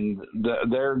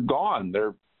they're gone.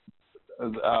 They're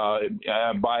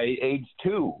by age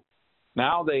 2.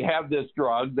 Now they have this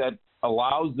drug that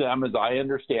allows them, as I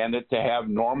understand it, to have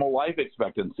normal life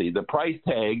expectancy. The price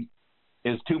tag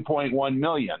is $2.1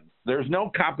 million. There's no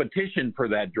competition for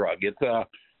that drug. It's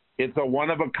a one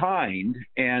of a kind,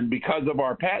 and because of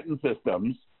our patent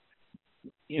systems,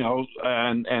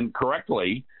 and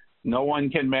correctly, no one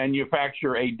can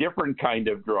manufacture a different kind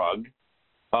of drug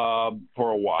for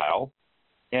a while.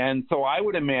 And so I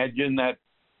would imagine that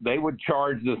they would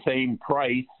charge the same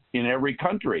price in every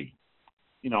country,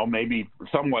 maybe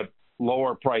somewhat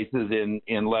lower prices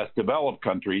in less developed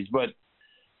countries. But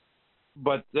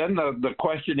then the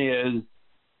question is,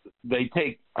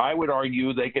 I would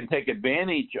argue they can take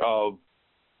advantage of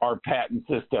our patent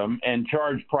system and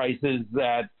charge prices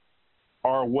that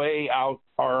are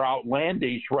are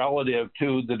outlandish relative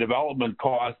to the development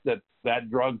cost that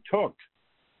drug took.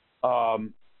 I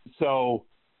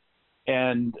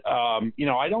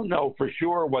don't know for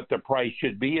sure what the price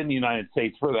should be in the United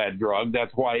States for that drug.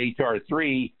 That's why H.R.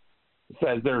 3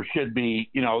 says there should be,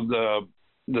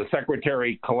 the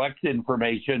secretary collects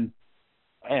information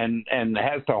and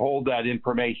has to hold that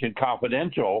information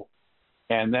confidential,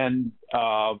 and then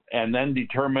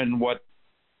determine what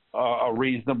a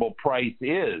reasonable price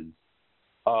is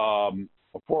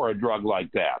for a drug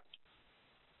like that.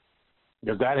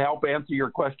 Does that help answer your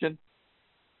question?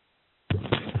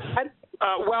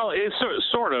 Well, it's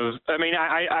sort of. I mean,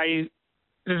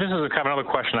 this is kind of another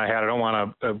question I had. I don't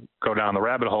want to go down the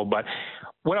rabbit hole, but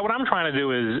what I'm trying to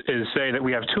do is say that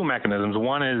we have two mechanisms.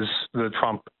 One is the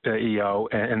Trump EO,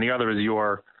 and the other is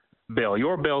your bill.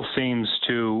 Your bill seems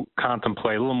to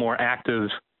contemplate a little more active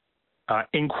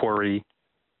inquiry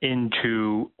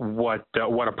into what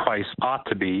a price ought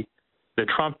to be. The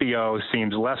Trump EO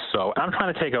seems less so. I'm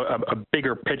trying to take a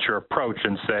bigger picture approach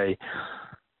and say,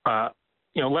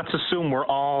 let's assume we're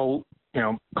all,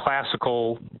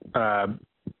 classical,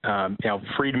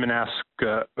 Friedman-esque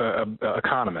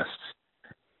economists,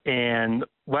 and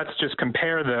let's just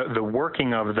compare the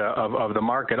working of the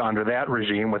market under that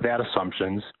regime with that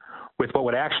assumptions with what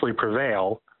would actually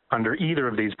prevail under either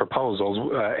of these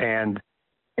proposals, and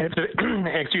if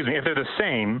if they're the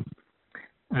same,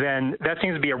 then that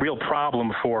seems to be a real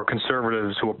problem for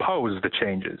conservatives who oppose the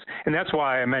changes. And that's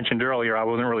why I mentioned earlier I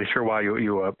wasn't really sure why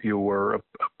you were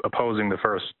opposing the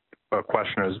first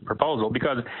questioner's proposal,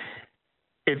 because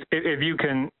if you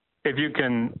can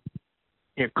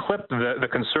clip the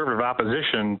conservative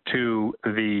opposition to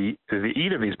the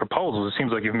either of these proposals, it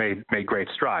seems like you've made great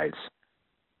strides.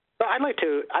 Well, I'd like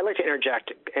to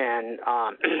interject and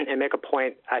make a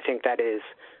point. I think that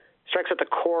strikes at the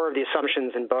core of the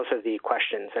assumptions in both of the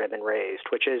questions that have been raised,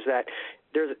 which is that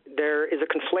there is a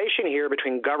conflation here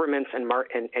between governments and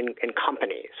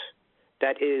companies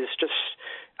that is just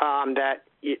that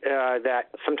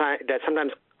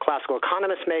sometimes classical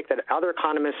economists make, that other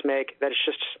economists make, that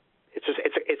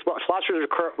it's what philosophers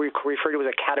refer to as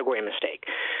a category mistake.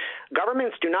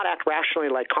 Governments do not act rationally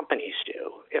like companies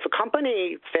do. If a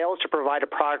company fails to provide a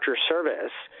product or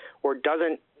service, or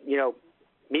doesn't,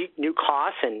 meet new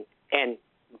costs and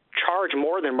charge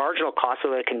more than marginal costs so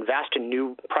that it can invest in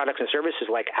new products and services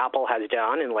like Apple has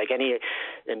done, and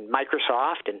and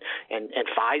Microsoft and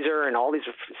Pfizer and all these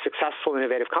successful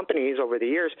innovative companies over the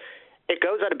years, it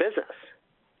goes out of business.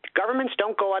 Governments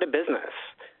don't go out of business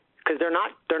because they're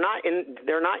not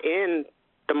in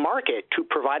the market to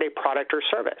provide a product or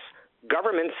service.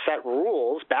 Governments set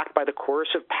rules backed by the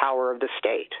coercive power of the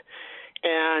state,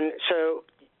 and so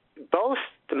both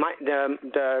the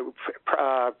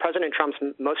President Trump's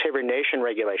Most Favored Nation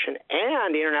regulation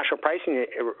and the international pricing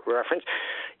reference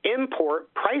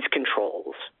import price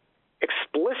controls,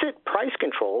 explicit price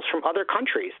controls from other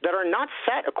countries that are not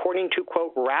set according to,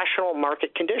 quote, rational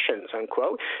market conditions,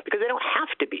 unquote, because they don't have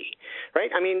to be,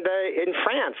 right? I mean, in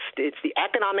France, it's the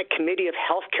Economic Committee of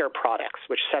Healthcare Products,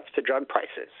 which sets the drug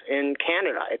prices. In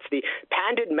Canada, it's the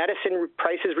Patented Medicine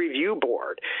Prices Review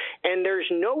Board. And there's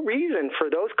no reason for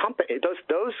those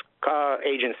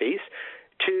agencies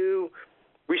to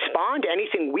respond to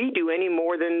anything we do any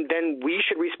more than we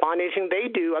should respond to anything they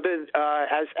do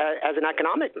as an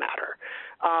economic matter,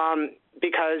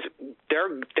 because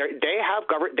they have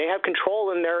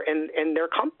control in their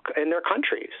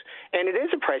countries, and it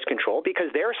is a price control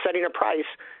because they're setting a price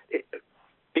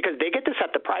because they get to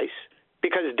set the price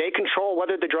because they control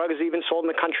whether the drug is even sold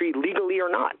in the country legally or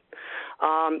not.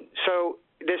 So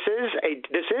this is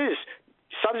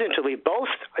substantively, both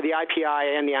the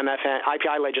IPI and the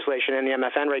IPI legislation and the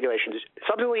MFN regulations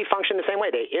substantively function the same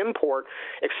way. They import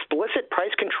explicit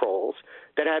price controls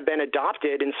that have been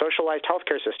adopted in socialized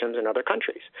healthcare systems in other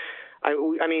countries.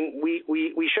 I mean,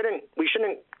 we shouldn't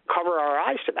cover our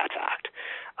eyes to that fact.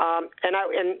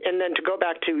 And then to go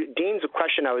back to Dean's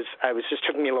question, I was just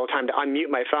took me a little time to unmute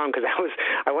my phone because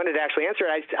I wanted to actually answer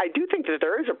it. I do think that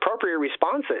there is appropriate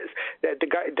responses that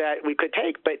we could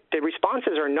take, but the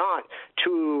responses are not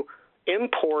to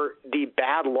import the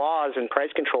bad laws and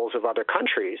price controls of other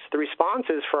countries. The response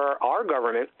is for our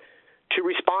government to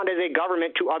respond as a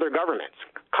government to other governments.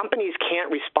 Companies can't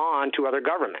respond to other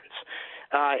governments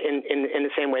in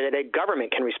the same way that a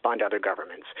government can respond to other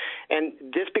governments. And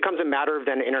this becomes a matter of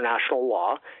then international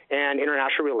law and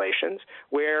international relations,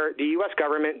 where the U.S.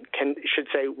 government should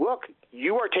say, look,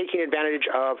 you are taking advantage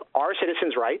of our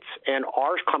citizens' rights and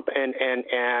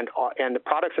and the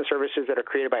products and services that are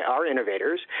created by our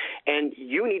innovators, and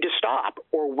you need to stop,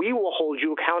 or we will hold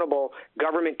you accountable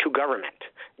government to government.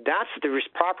 That's the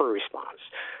proper response.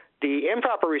 The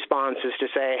improper response is to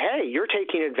say, hey, you're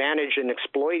taking advantage and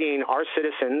exploiting our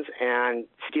citizens and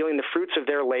stealing the fruits of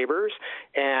their labors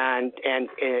and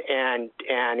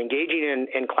engaging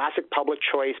in classic public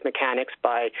choice mechanics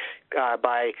by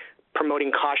promoting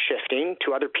cost shifting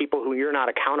to other people who you're not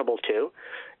accountable to.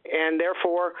 And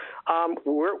therefore,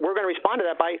 we're going to respond to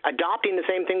that by adopting the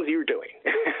same things you're doing,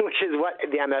 which is what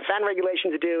the MFN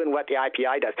regulations do and what the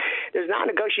IPI does. There's not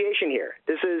negotiation here.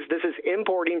 This is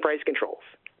importing price controls.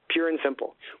 Pure and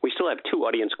simple. We still have two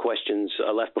audience questions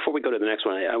left. Before we go to the next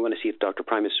one, I want to see if Dr.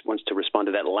 Primus wants to respond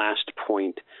to that last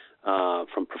point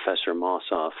from Professor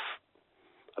Mossoff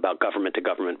about government to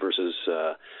government versus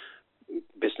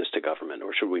business to government,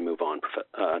 or should we move on,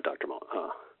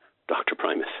 Dr.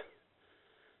 Primus?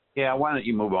 Yeah, why don't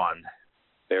you move on?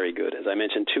 Very good. As I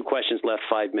mentioned, two questions left,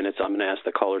 5 minutes. I'm going to ask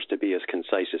the callers to be as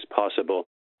concise as possible.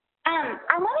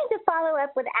 I wanted to follow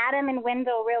up with Adam and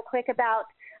Wendell real quick about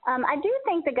I do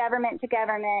think the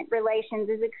government-to-government relations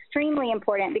is extremely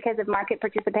important because of market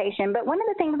participation. But one of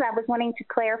the things I was wanting to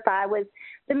clarify was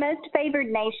the most favored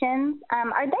nations.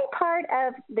 Are they part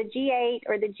of the G8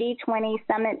 or the G20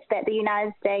 summits that the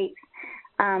United States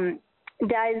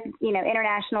does,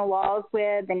 international laws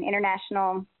with and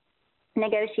international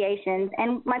negotiations?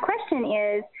 And my question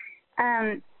is,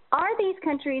 are these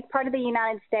countries part of the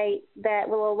United States that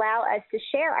will allow us to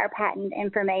share our patent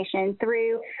information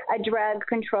through a drug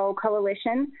control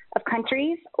coalition of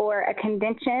countries or a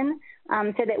convention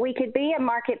so that we could be a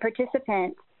market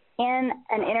participant in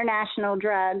an international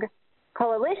drug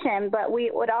coalition, but we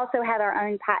would also have our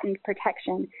own patent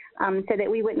protection so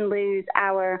that we wouldn't lose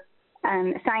our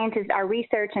scientists, our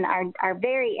research, and our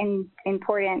very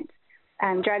important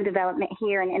drug development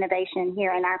here and innovation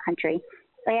here in our country.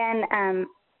 And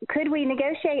could we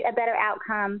negotiate a better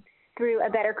outcome through a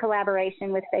better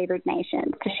collaboration with favored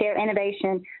nations to share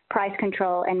innovation, price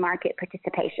control, and market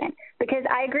participation? Because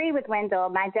I agree with Wendell.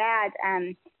 My dad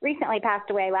recently passed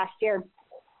away last year,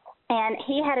 and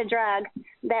he had a drug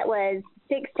that was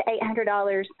 $600 to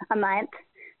 $800 a month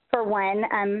for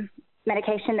one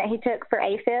medication that he took for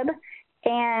AFib,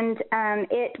 and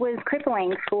it was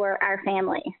crippling for our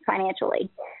family financially.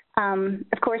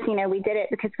 Of course, we did it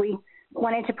because we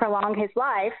wanted to prolong his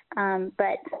life,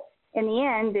 but in the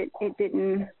end, it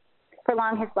didn't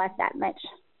prolong his life that much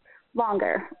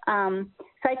longer.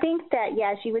 So I think that,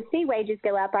 yes, you would see wages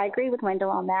go up. I agree with Wendell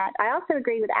on that. I also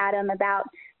agree with Adam about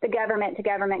the government to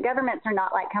government. Governments are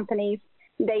not like companies.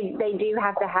 They do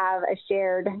have to have a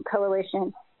shared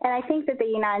coalition. And I think that the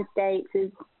United States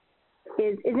is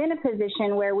in a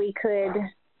position where we could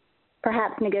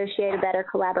perhaps negotiate a better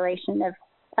collaboration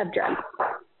of drugs.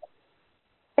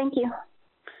 Thank you.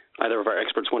 Either of our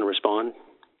experts want to respond?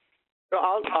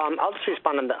 I'll just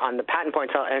respond on the patent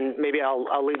points, and maybe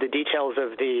I'll leave the details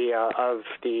of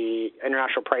the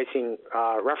international pricing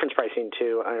reference pricing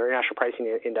to international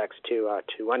pricing index to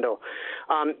Wendell.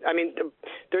 I mean,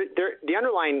 the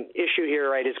underlying issue here,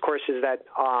 right, is that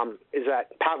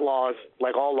patent laws,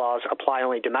 like all laws, apply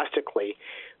only domestically,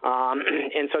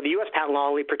 and so the U.S. patent law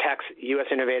only protects U.S.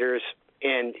 innovators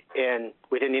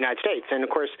within the United States, and of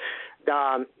course.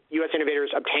 U.S. innovators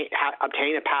obtain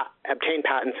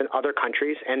patents in other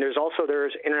countries, and there's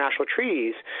international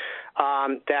treaties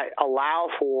that allow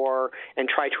for and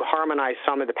try to harmonize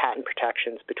some of the patent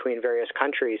protections between various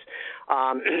countries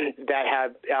that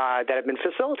have been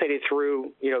facilitated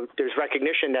through there's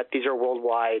recognition that these are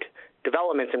worldwide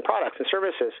developments in products and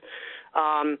services,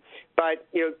 but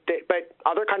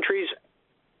other countries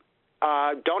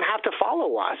don't have to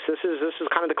follow us. This is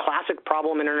kind of the classic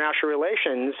problem in international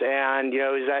relations, and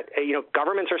is that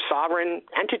governments are sovereign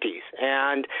entities,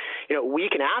 and we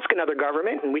can ask another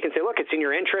government, and we can say, look, it's in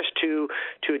your interest to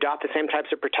adopt the same types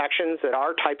of protections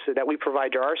that we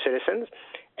provide to our citizens.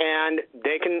 And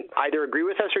they can either agree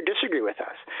with us or disagree with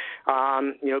us.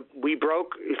 We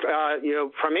broke,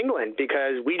 from England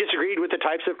because we disagreed with the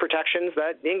types of protections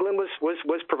that England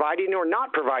was providing or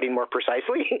not providing, more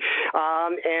precisely.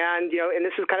 And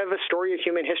this is kind of a story of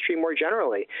human history more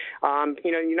generally.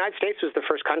 The United States was the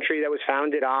first country that was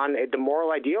founded on the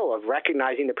moral ideal of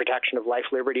recognizing the protection of life,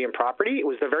 liberty, and property. It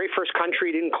was the very first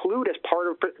country to include as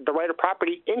part of the right of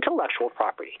property intellectual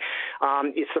property.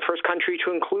 It's the first country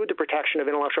to include the protection of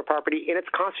intellectual property in its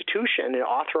constitution and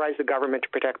authorized the government to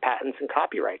protect patents and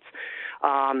copyrights.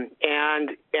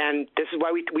 And this is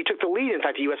why we took the lead. In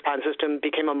fact, the U.S. patent system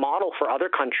became a model for other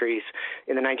countries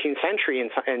in the 19th century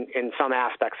in some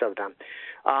aspects of them.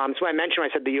 So I mentioned, I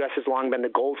said the U.S. has long been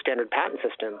the gold standard patent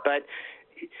system, but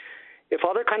if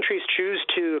other countries choose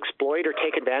to exploit or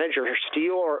take advantage or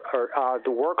steal or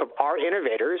the work of our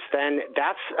innovators, then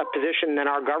that's a position that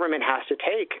our government has to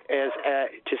take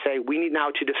to say we need now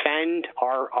to defend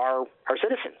our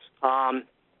citizens.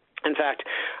 In fact,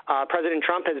 President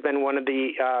Trump has been one of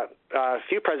the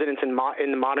few presidents in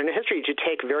the modern history to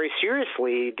take very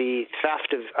seriously the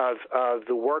theft of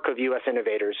the work of U.S.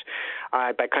 innovators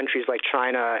by countries like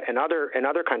China and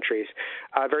other countries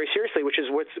very seriously, which is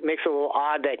what makes it a little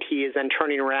odd that he is then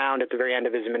turning around at the very end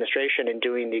of his administration and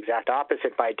doing the exact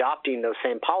opposite by adopting those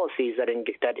same policies that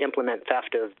implement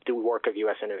theft of the work of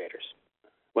U.S. innovators.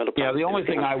 Yeah, the only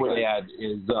thing I would add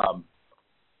is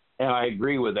and I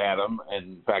agree with Adam.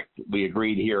 In fact, we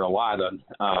agreed here a lot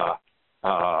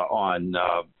on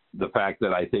the fact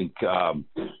that I think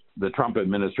the Trump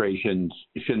administration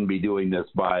shouldn't be doing this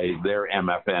by their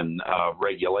MFN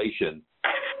regulation.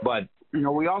 But,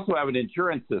 we also have an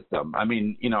insurance system. I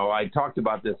mean, I talked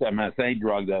about this MSA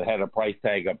drug that had a price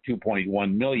tag of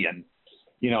 $2.1 million.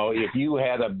 If you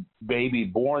had a baby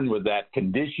born with that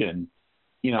condition,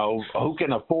 who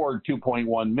can afford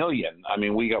 $2.1 million? I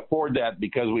mean, we afford that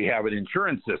because we have an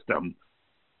insurance system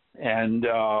and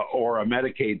or a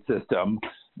Medicaid system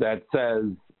that says,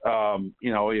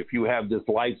 if you have this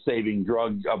life-saving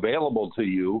drug available to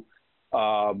you,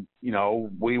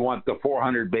 we want the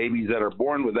 400 babies that are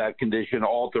born with that condition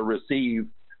all to receive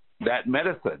that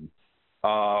medicine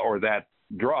or that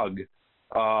drug,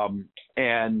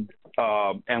 and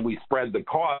we spread the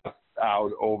cost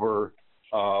out over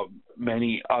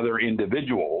many other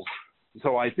individuals.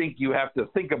 So I think you have to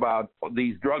think about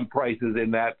these drug prices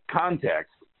in that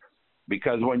context,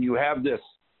 because when you have this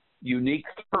unique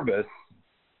service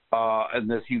and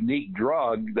this unique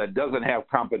drug that doesn't have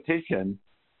competition,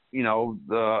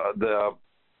 the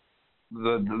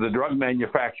the drug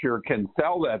manufacturer can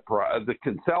sell that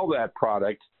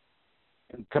product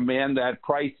and command that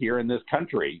price here in this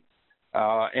country,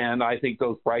 and I think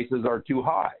those prices are too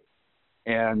high.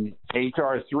 And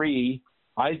HR 3,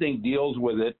 I think, deals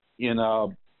with it in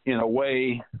a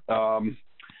way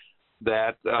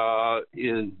that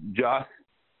is just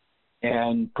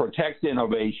and protects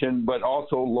innovation, but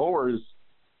also lowers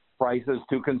prices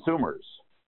to consumers.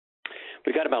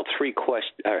 We've got about 3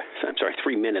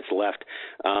 minutes left,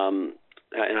 and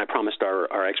I promised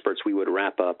our experts we would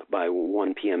wrap up by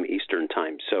 1 p.m. Eastern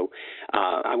time. So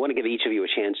I want to give each of you a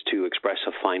chance to express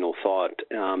a final thought,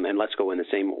 and let's go in the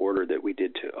same order that we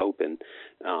did to open.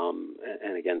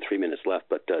 And again, 3 minutes left,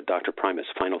 but Dr. Primus,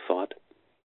 final thought?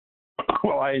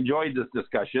 Well, I enjoyed this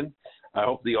discussion. I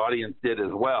hope the audience did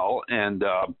as well. And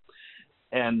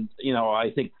I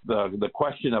think the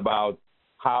question about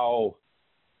how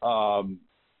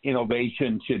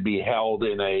innovation should be held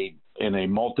in a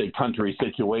multi-country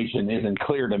situation isn't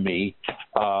clear to me.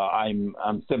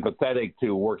 I'm sympathetic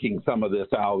to working some of this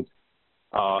out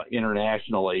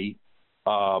internationally,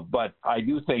 but I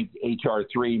do think HR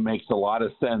 3 makes a lot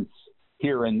of sense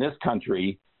here in this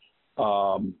country.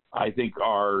 I think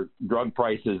our drug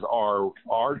prices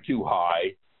are too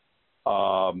high,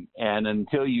 and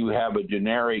until you have a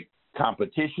generic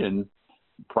competition,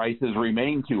 prices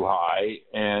remain too high.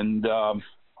 And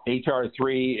HR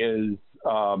 3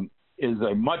 is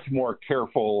a much more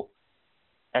careful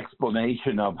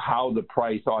explanation of how the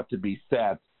price ought to be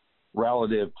set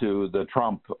relative to the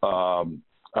Trump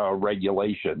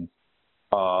regulation.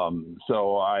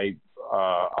 So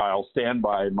I'll stand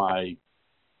by my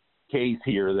case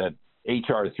here that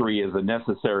HR 3 is a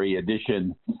necessary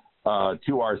addition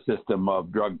to our system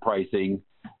of drug pricing,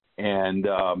 and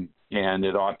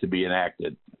it ought to be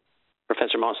enacted.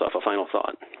 Professor Mossoff, a final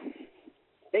thought.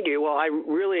 Thank you. Well, I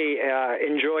really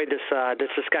enjoyed this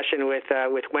discussion with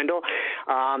Wendell.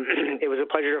 It was a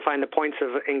pleasure to find the points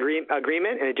of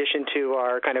agreement in addition to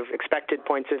our kind of expected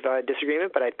points of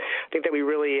disagreement. But I think that we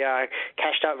really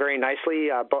cashed out very nicely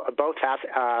both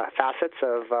facets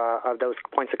of those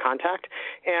points of contact.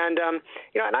 And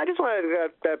and I just want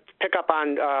to pick up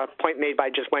on a point made by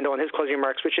just Wendell in his closing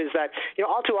remarks, which is that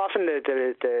all too often the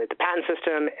patent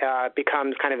system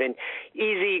becomes kind of an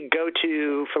easy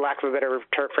go-to, for lack of a better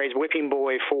phrase, whipping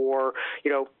boy for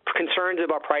concerns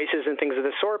about prices and things of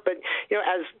this sort. But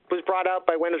as was brought out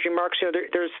by Wendell's remarks,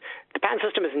 there's the patent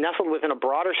system is nestled within a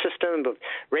broader system of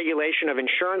regulation of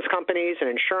insurance companies and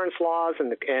insurance laws,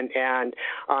 and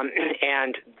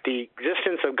the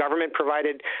existence of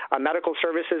government-provided medical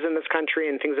services in this country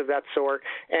and things of that sort.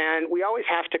 And we always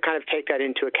have to kind of take that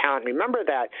into account. Remember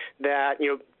that as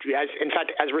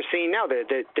we're seeing now,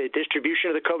 the distribution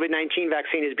of the COVID-19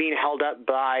 vaccine is being held up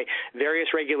by various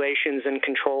regulations and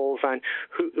controls on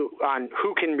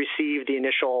who can receive the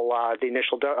initial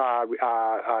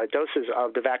doses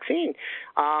of the vaccine,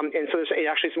 and so there's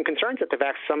actually some concerns that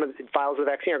some of the vials of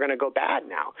the vaccine are going to go bad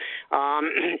now,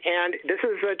 and this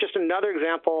is just another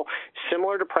example,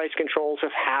 similar to price controls,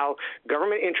 of how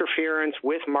government interference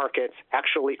with markets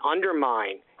actually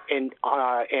undermine and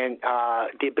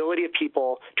the ability of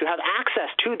people to have access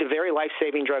to the very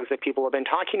life-saving drugs that people have been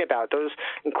talking about. Those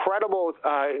incredible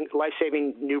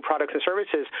life-saving new products and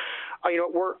services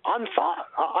were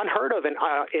unheard of and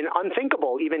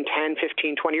unthinkable even 10,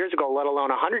 15, 20 years ago, let alone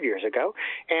 100 years ago.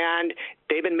 And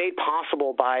they've been made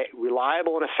possible by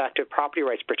reliable and effective property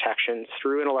rights protections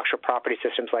through intellectual property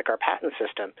systems like our patent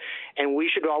system. And we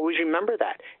should always remember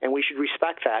that, and we should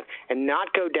respect that, and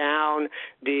not go down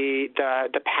the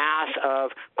path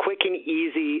of quick and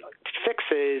easy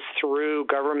fixes through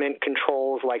government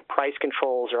controls like price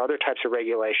controls or other types of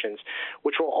regulations,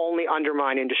 which will only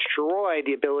undermine and destroy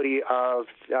the ability of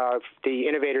the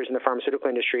innovators in the pharmaceutical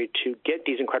industry to get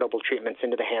these incredible treatments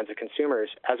into the hands of consumers,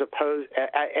 as opposed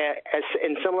as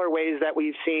in similar ways that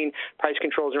we've seen price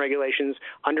controls and regulations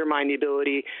undermine the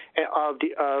ability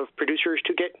of producers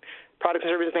to get products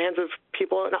and services in the hands of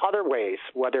people in other ways,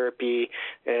 whether it be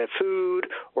food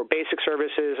or basic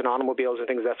services and automobiles and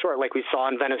things of that sort, like we saw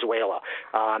in Venezuela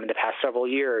in the past several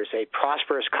years, a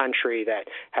prosperous country that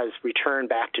has returned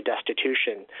back to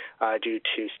destitution due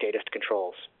to statist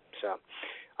controls. So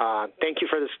thank you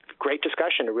for this great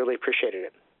discussion. I really appreciated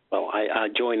it. Well, I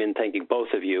join in thanking both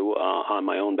of you on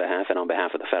my own behalf and on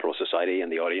behalf of the Federal Society and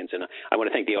the audience. And I want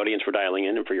to thank the audience for dialing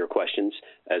in and for your questions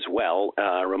as well.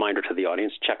 Reminder to the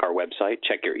audience, check our website,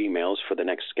 check your emails for the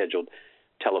next scheduled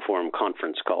Teleforum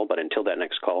conference call. But until that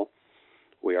next call,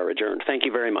 we are adjourned. Thank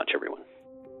you very much, everyone.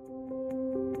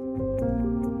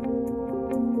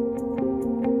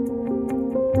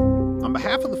 On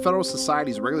behalf of the Federal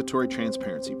Society's Regulatory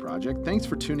Transparency Project, thanks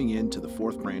for tuning in to the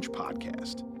Fourth Branch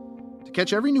podcast. To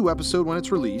catch every new episode when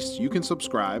it's released, you can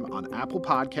subscribe on Apple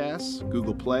Podcasts,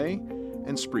 Google Play,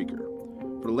 and Spreaker.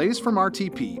 For the latest from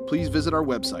RTP, please visit our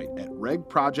website at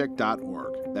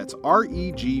regproject.org. That's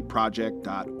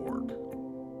regproject.org.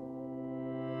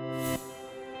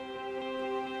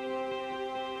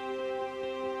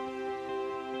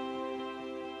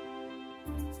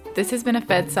 This has been a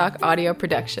FedSoc audio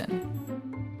production.